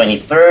Dhabi, so I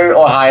need 3rd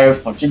or higher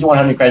for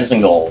 5,100 credits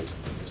in gold.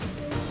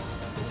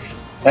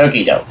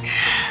 Okie doke.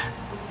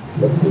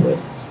 Let's do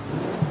this.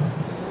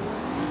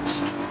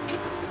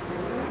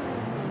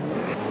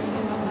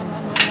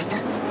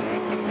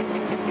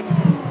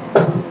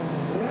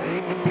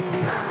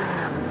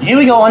 Here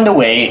we go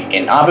underway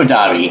in Abu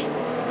Dhabi.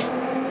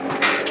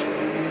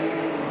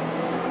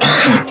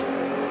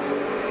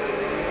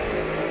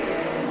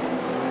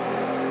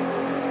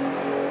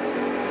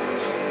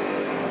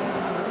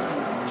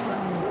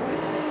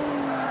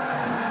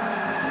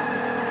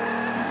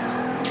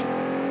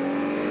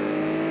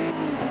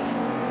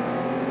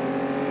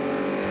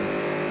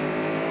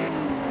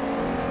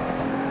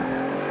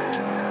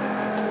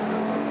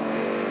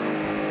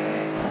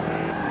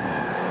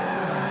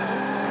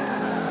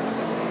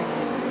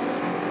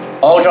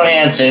 Oh,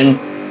 Johansson.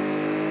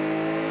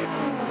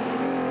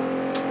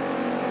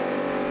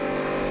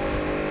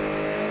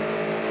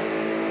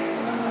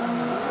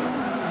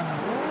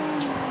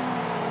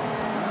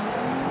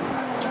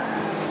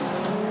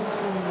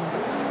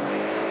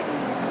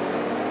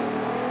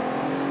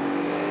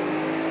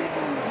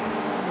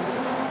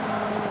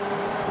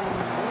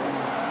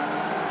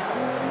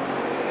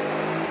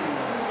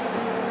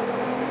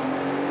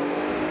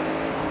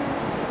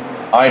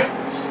 Alright,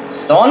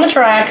 still on the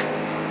track.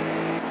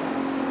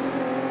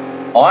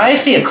 Oh, I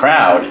see a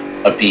crowd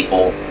of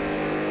people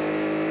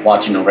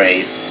watching the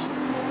race.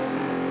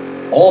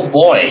 Oh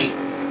boy.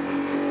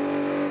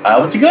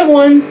 It's a good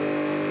one.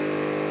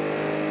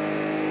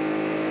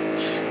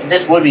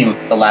 This would be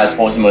the last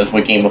Forza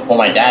Motorsport game before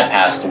my dad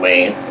passed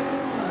away.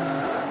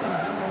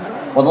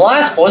 Well, the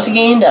last Forza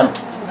game that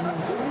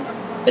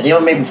they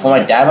ever made before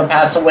my dad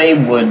passed away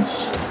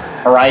was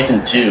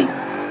Horizon 2.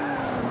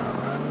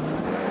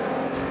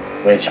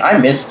 Which, I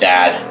miss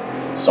Dad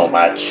so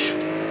much.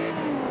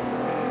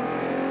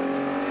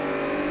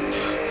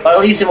 But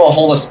at least it will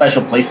hold a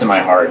special place in my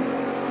heart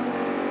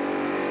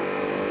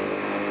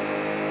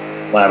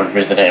when I would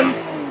visit him.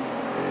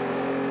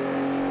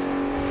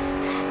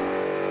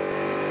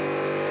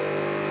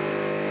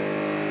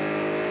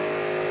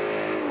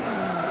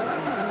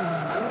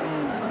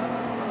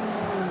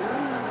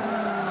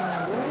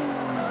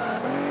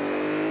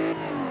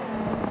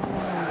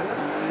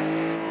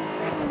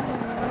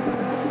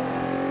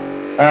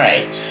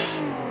 Alright.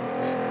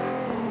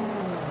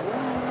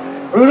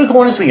 Through the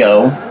corners we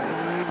go.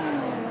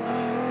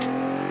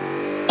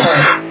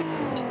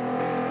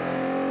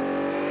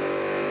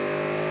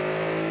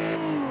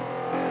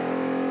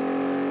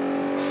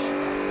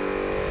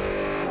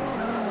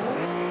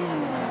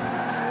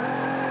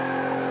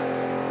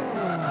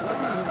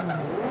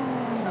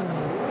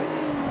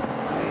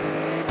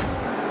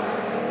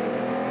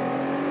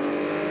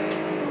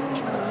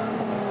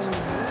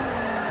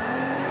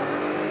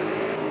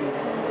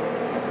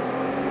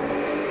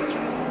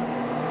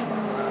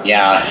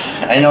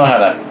 Yeah, I know how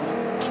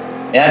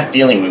that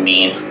feeling with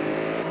me.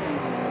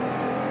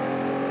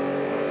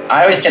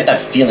 I always get that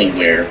feeling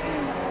weird.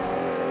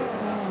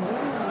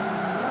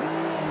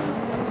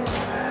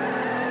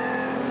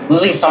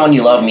 Losing someone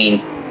you love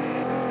mean.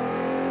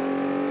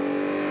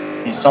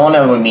 Someone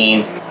that would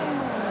mean.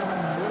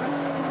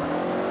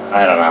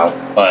 I don't know,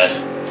 but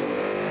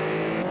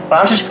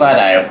I'm just glad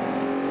I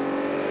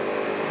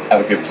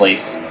have a good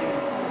place.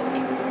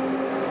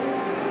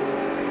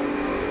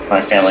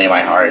 My family and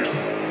my heart.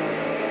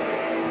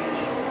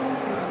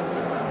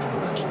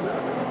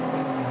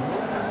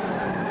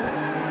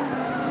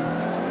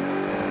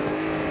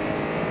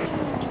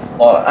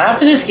 Well,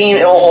 after this game,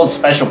 it will hold a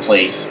special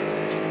place.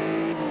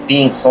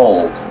 Being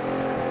sold.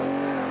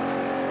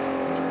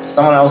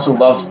 Someone else who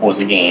loves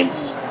Forza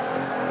games.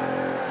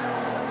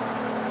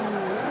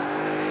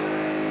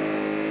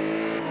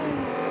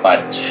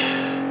 But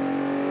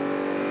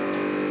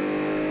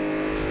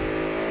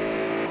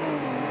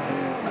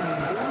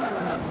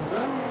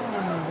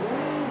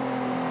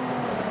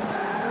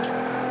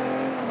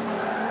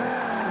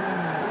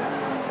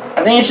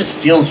I think it just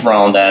feels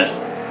wrong that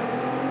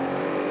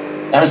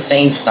I'm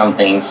saying some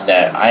things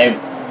that I'm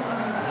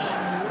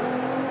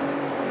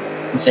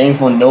saying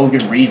for no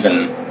good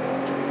reason.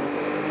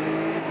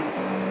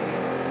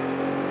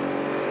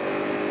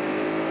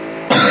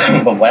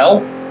 But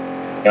well,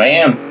 here I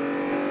am.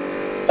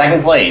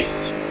 2nd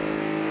place.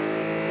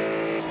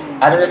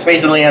 Out of this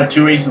race, we only have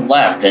 2 races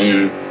left,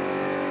 and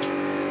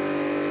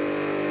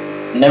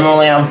then we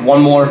only have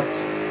one more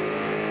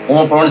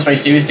bonus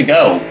race series to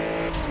go.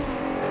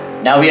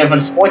 Now we have a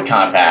Sport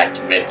Compact,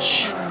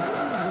 which...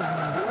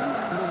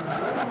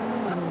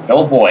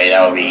 oh boy,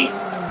 that would be...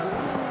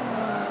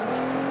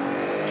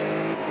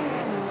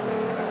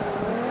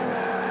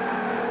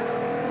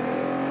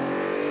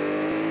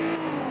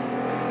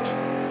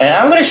 And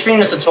I'm going to stream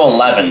this until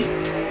 11,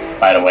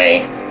 by the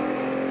way.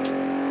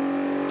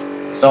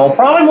 So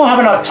probably won't have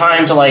enough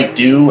time to, like,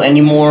 do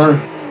any more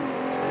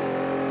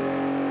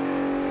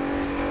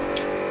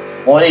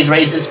all these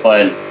races,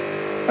 but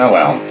oh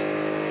well.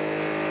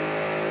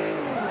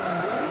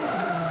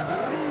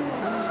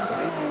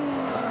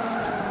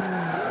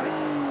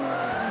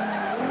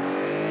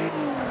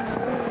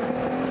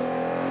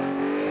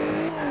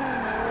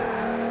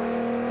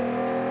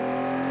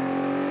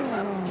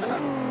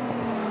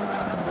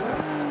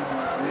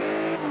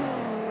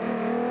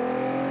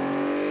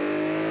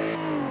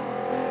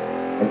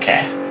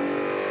 Okay.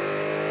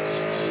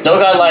 Still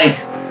got like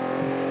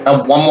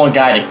one more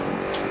guy to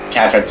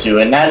catch up to,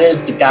 and that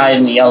is the guy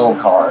in the yellow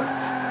car.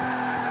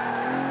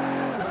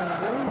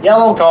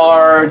 Yellow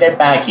car, get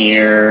back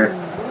here.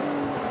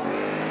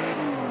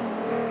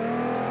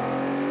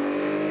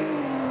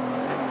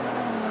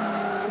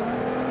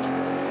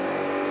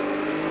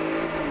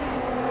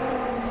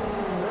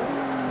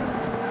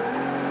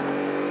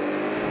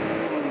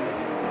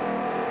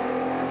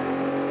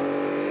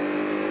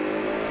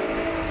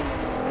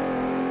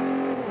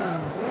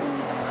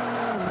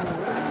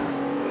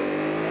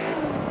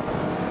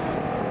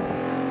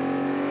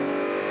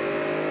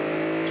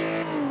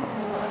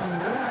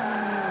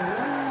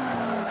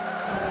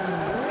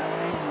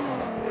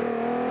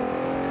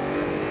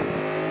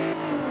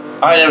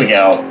 Alright, there we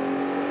go.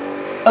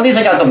 At least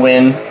I got the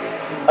win.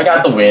 I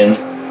got the win.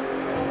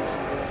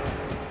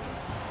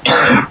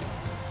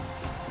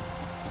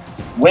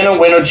 Winner,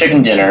 winner,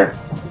 chicken dinner.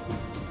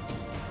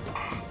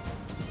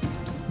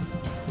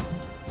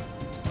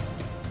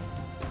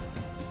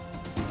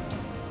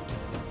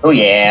 Oh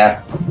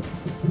yeah.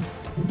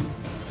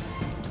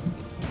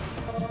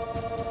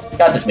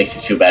 God, this makes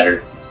me feel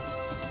better.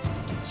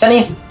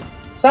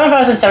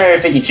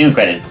 7,752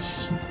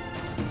 credits.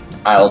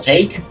 I'll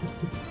take.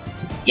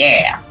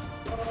 Yeah.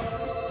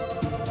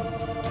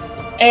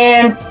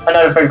 And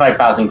another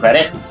 35,000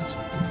 credits.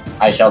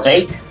 I shall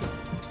take.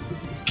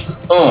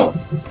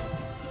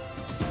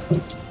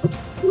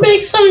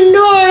 Make some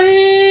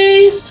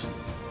noise!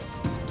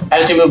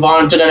 As we move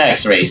on to the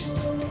next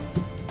race.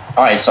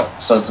 Alright, so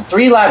it's a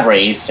 3-lap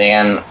race,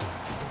 and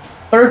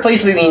third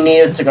place will be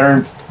needed to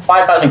earn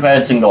 5,000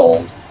 credits in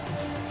gold.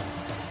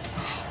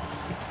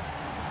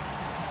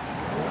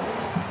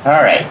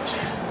 Alright.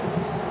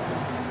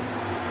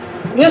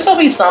 This'll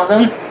be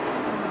something.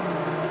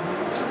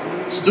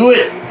 Let's do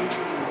it.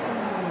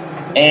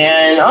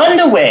 And on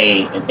the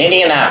way in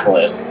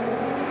Indianapolis.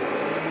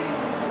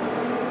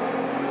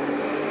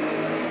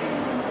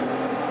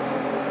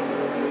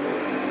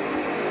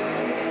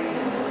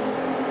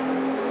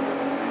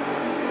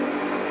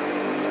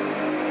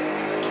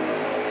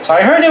 So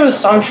I heard there was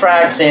some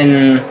tracks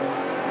in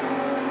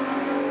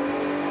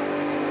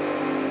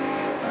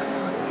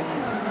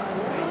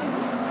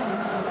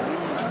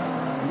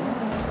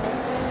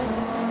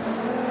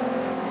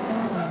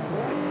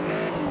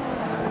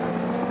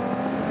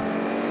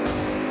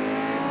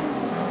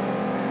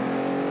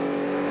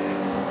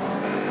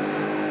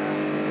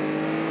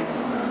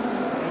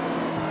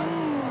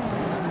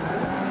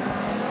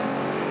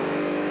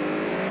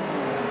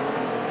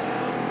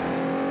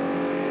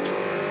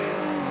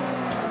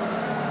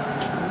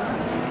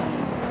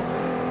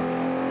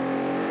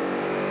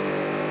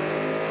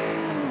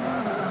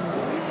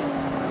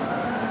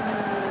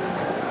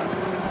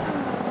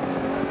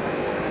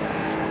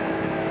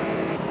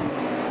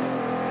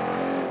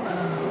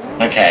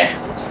okay.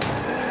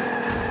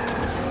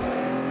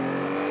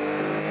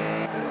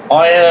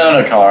 Oh, yeah,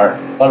 another car,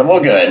 but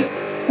we're good.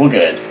 We're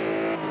good.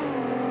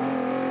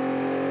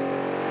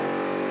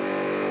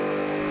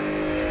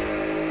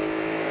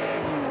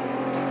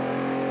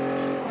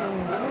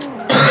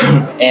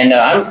 And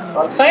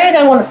I'm excited.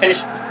 I want to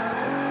finish.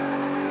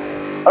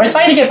 I'm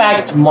excited to get back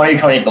into Mario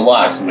Kart 8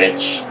 Deluxe,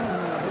 which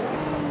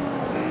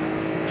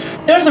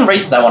there are some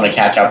races I want to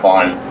catch up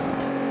on,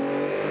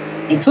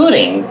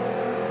 including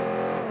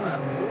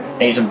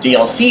maybe some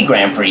DLC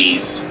Grand Prix.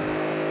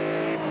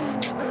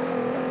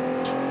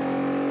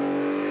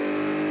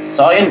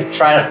 So I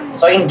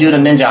can do the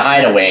Ninja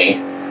Hideaway.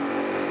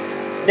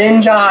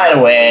 Ninja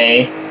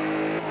Hideaway.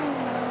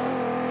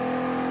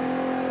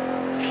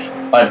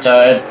 But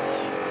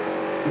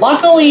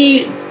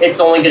luckily, it's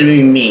only going to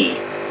be me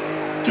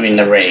doing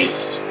the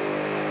race.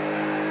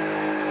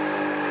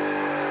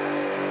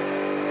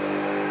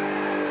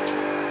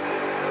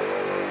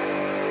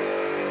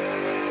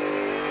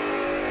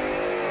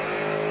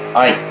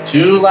 Alright,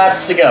 2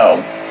 laps to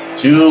go.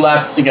 2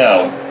 laps to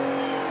go.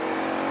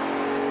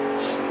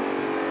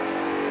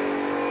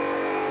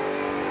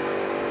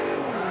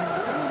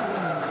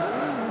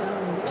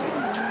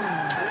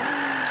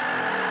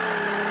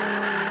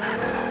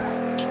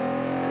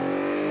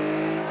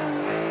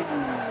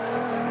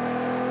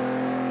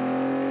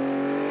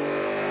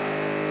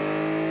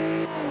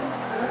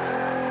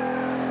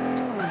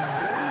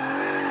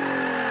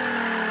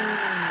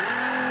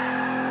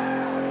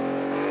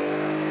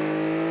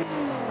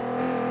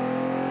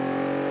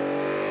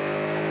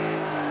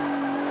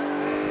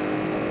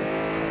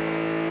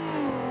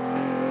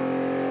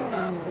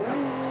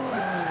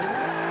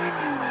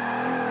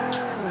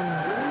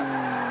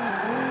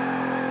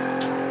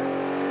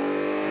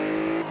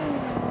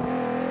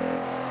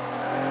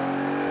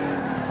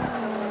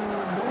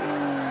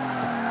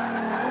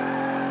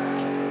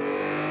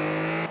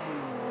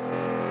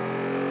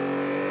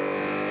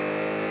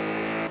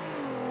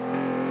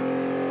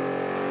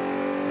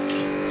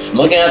 Just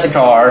looking at the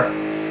car.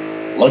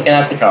 Looking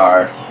at the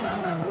car.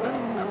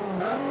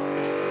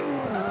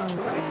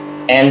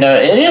 And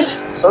it is.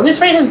 So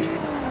this race is.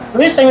 So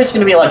this thing is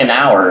going to be like an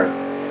hour.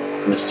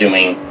 I'm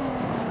assuming.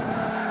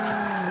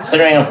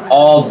 Considering of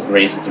all the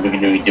races that we're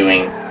going to be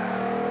doing.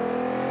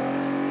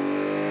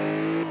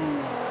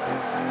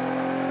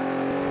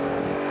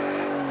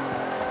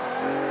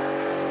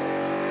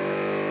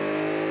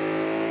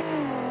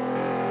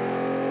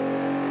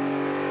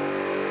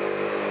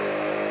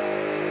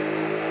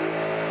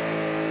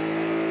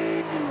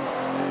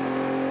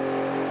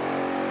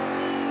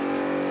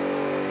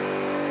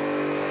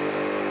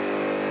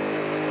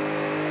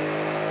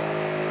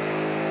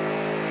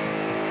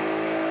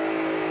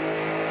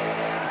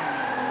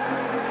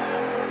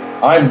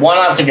 Alright, 1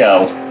 lap to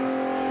go.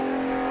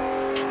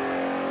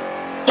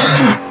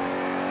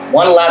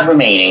 1 lap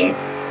remaining.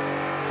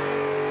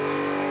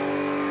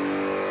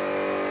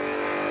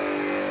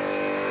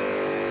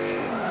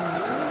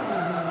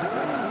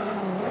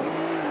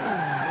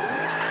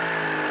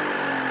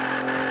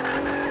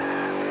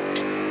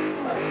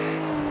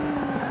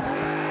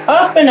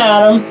 Up and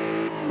at him.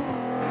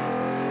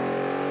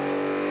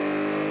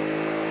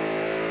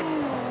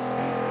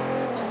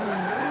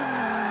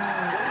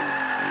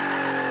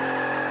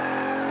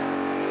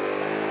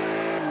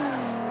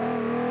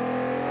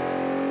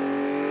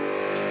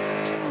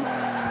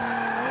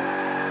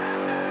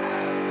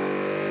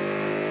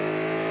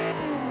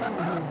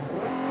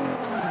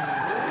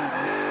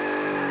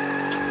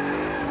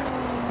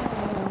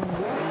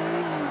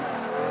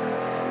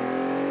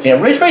 So yeah,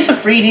 Ridge Racer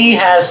 3D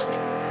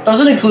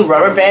doesn't include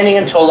rubber banding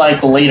until like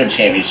the later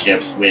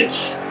championships, which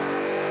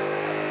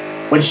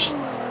when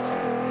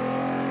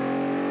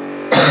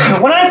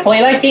I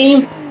play that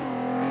game,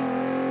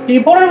 the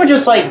opponent would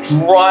just like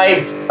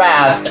drive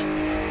fast.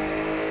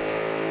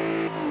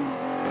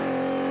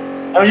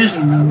 I would just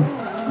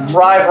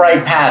drive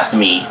right past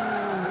me.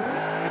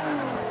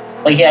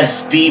 Like he had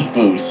speed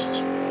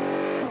boost.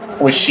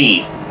 Or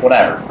she,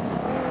 whatever.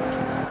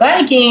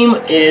 That game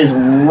is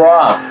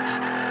rough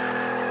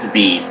to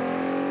beat.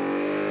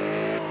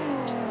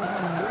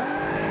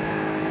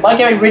 Like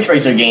every Ridge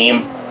Racer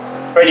game,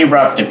 pretty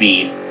rough to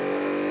beat.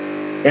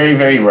 Very,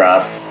 very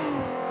rough.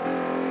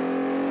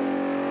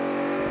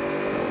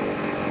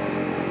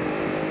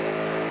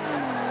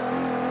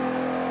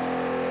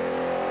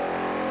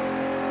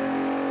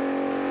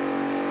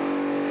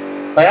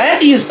 Like, I have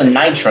to use the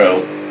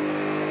nitro.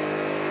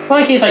 In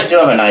my case, I do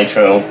have a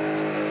nitro.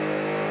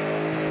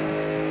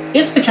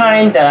 It's the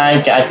kind that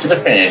I got to the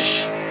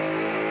finish.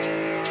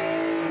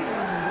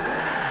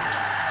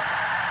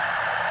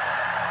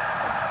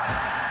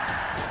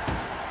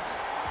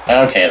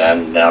 Okay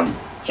then,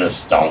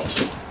 just don't.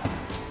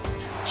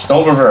 Just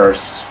don't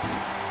reverse.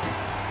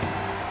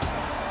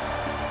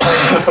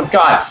 For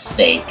God's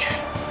sake.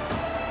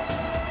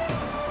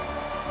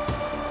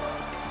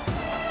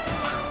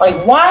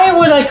 Like, why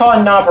would I call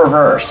it not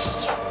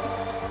reverse?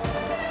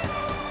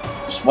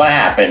 Just what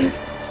happened?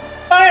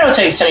 Alright, I'll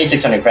take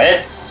 7,600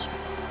 credits.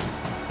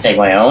 Take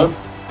my own.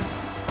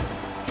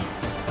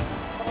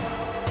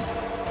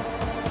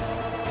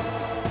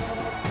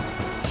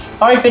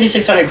 Alright,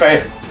 5,600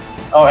 credit.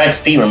 Or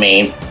XP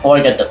remain before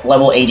I get to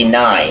level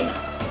 89.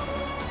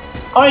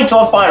 Alright, to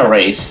our final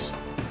race.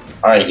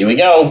 Alright, here we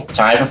go.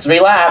 Time for 3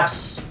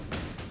 laps.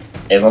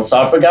 Everyone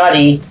stop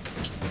Bugatti.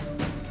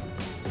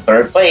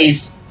 3rd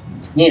place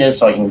is needed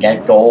so I can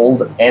get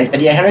gold and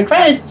 5,800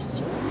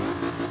 credits.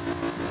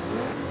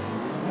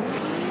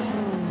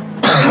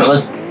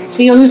 Let's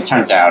see how this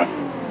turns out.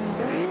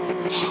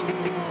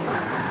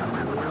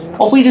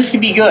 Hopefully this can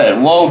be good.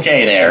 Well,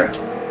 okay there.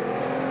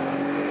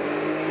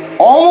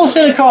 Almost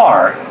hit a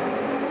car.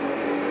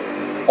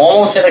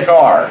 Almost hit a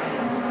car.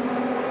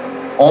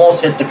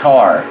 Almost hit the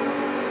car.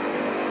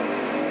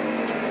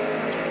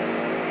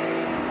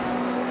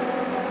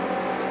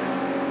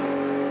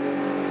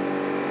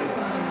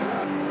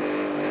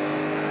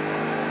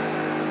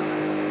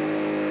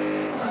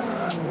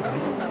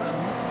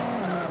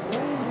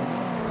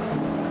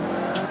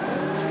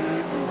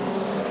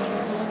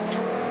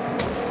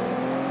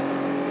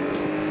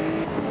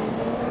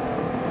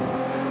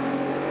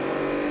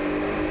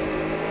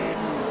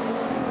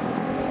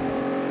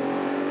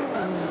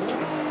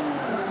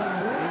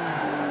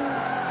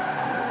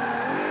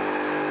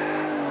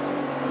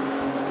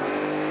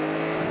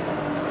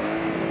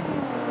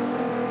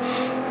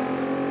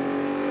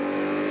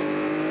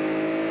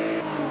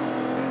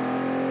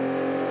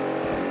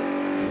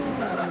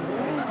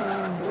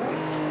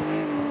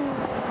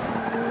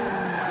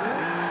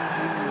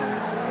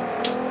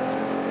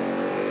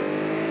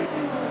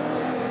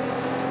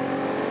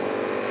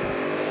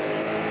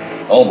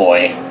 Oh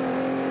boy.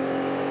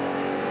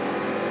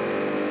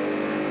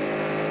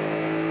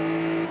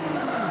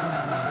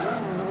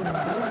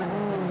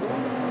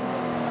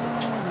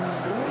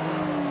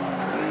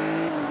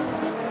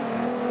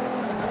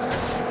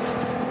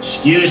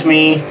 Excuse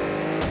me.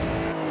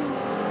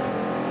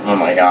 Oh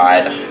my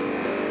god.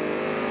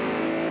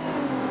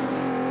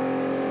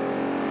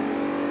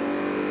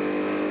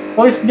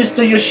 Well,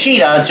 Mr.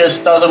 Yoshida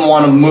just doesn't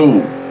want to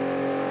move.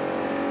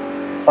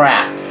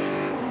 crap.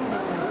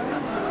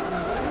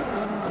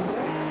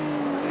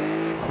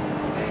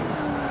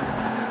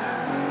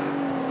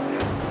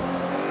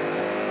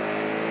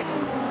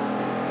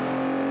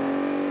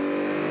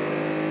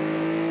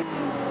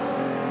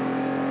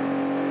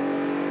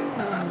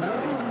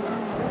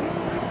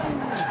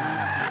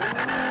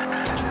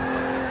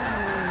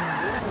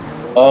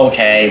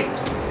 Okay.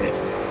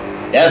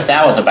 Yes,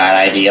 that was a bad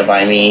idea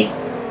by me.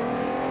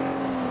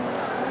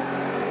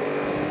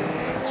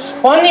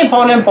 Spun the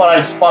opponent, but I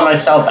spun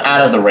myself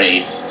out of the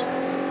race.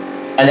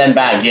 And then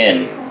back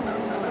in.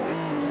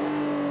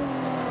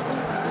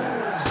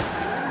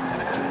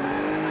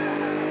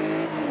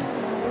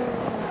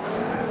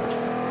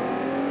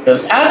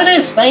 Because as it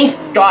is, thank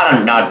God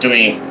I'm not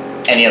doing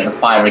any of the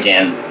 5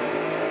 again.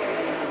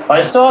 But I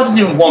still have to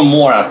do one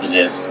more after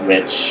this,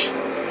 which...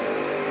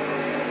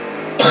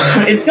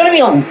 it's gonna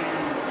be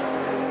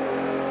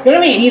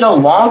either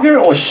longer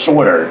or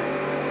shorter.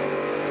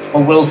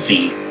 But we'll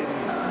see.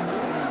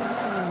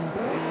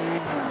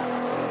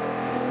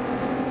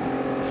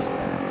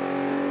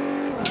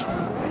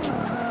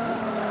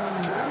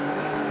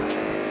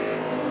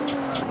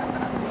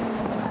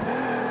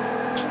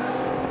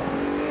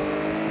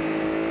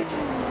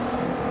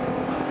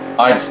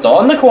 I'm still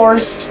on the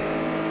course.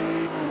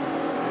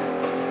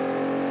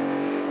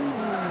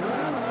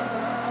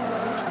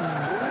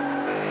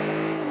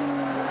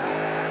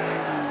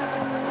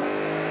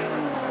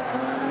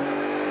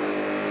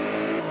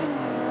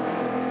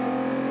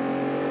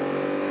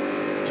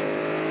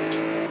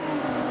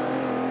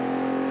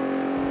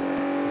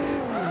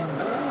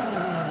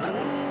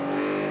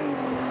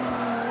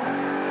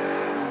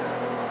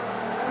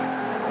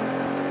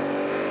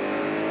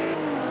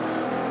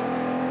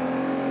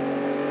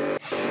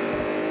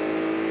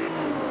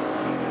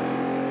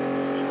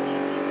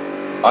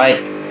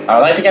 I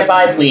would like to get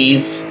by,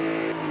 please.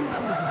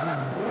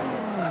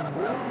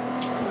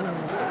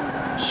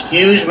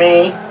 Excuse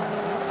me.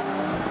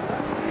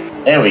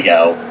 There we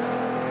go.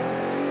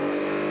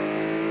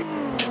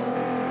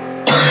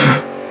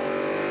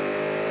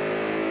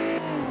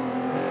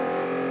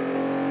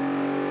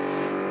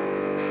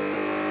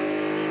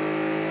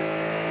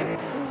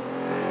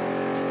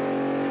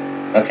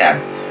 Okay.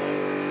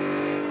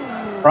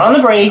 We're on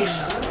the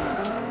brakes.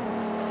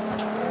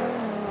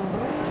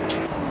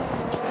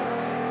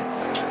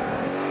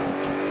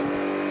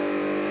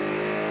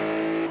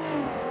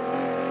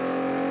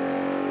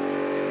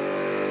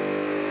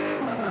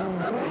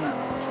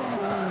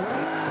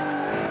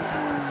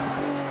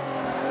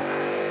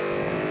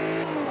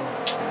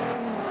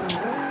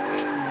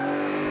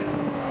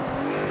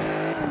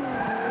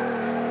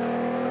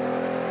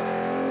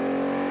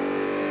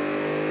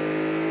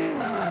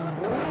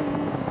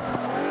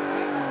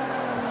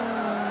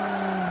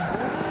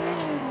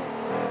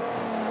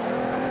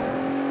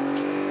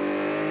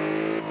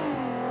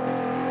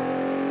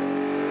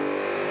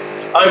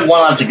 I have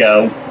 1 lap to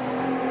go.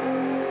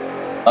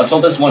 Let's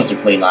hope this one's a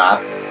clean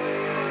lap.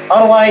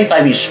 Otherwise,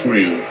 I'd be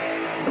screwed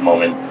at the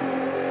moment.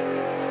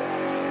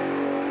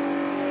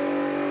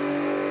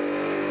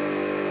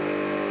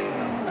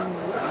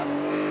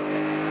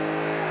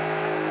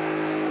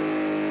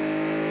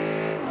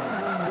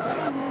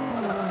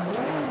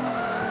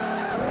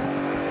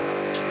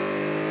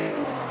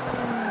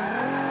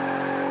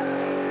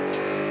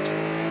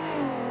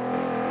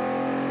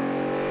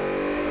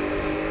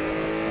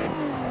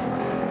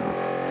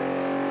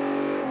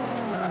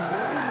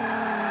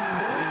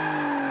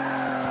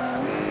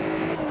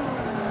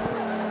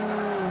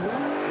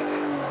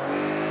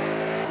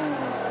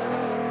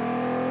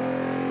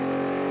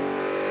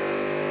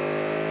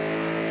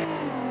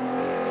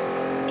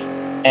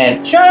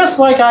 And just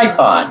like I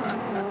thought.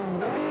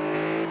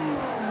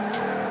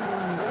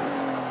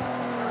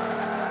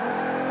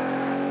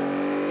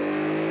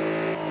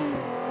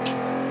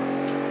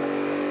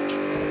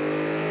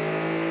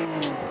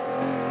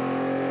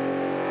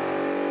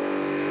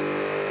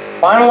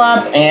 Final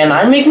lap, and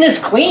I'm making this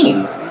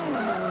clean.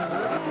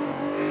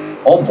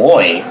 Oh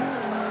boy.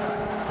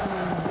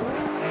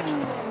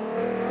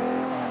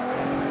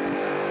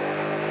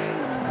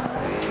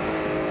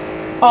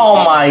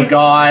 Oh my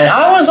god,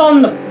 I was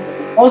on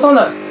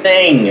the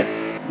thing,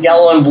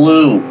 yellow and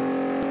blue.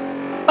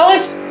 How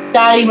is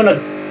that even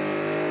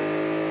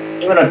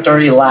a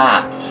dirty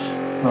lap?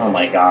 Oh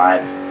my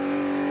god.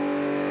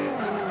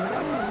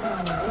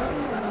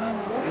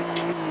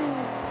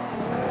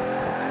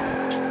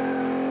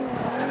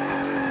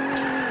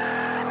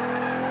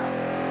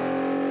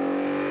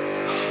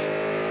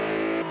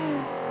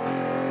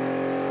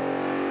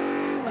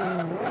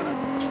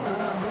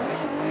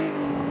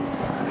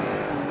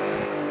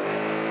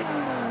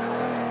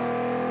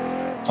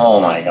 Oh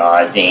my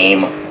god,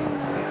 game.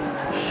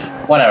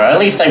 Whatever, at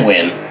least I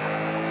win.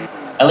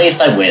 At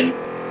least I win.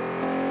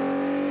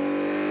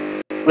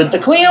 With the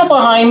cleanup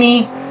behind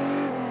me,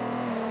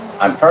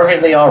 I'm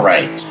perfectly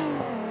alright.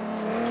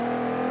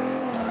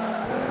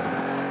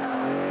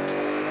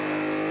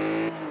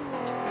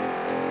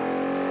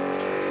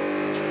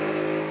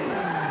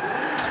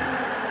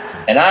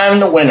 And I'm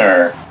the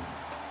winner.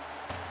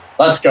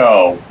 Let's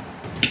go.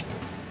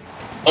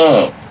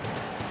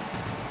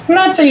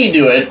 Not say you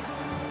do it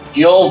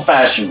the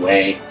old-fashioned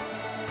way.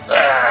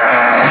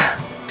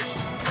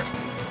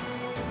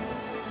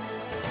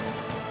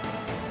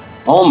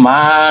 Oh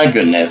my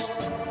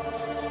goodness.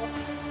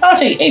 I'll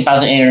take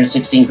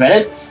 8,816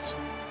 credits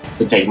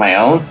to take my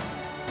own.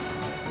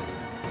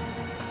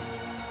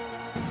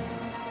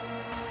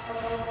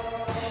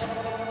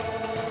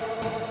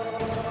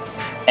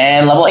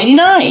 And level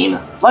 89.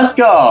 Let's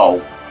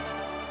go.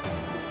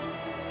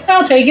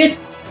 I'll take it.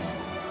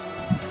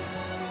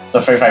 So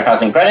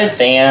 35,000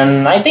 credits,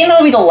 and I think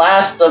that'll be the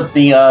last of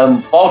the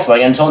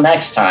Volkswagen until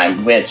next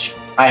time, which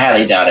I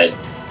highly doubt it.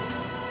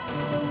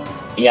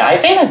 Yeah, I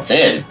think that's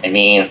it. I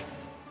mean,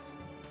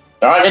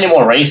 there aren't any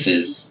more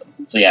races.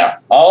 So yeah,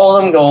 all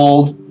of them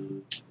gold.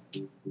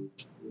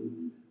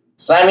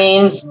 So that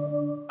means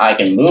I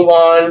can move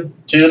on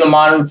to the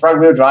modern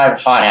front-wheel drive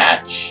hot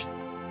hatch.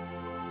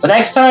 So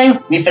next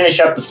time, we finish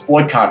up the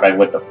sport compact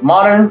with the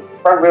modern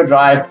front-wheel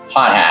drive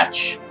hot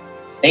hatch.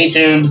 Stay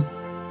tuned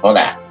for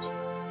that.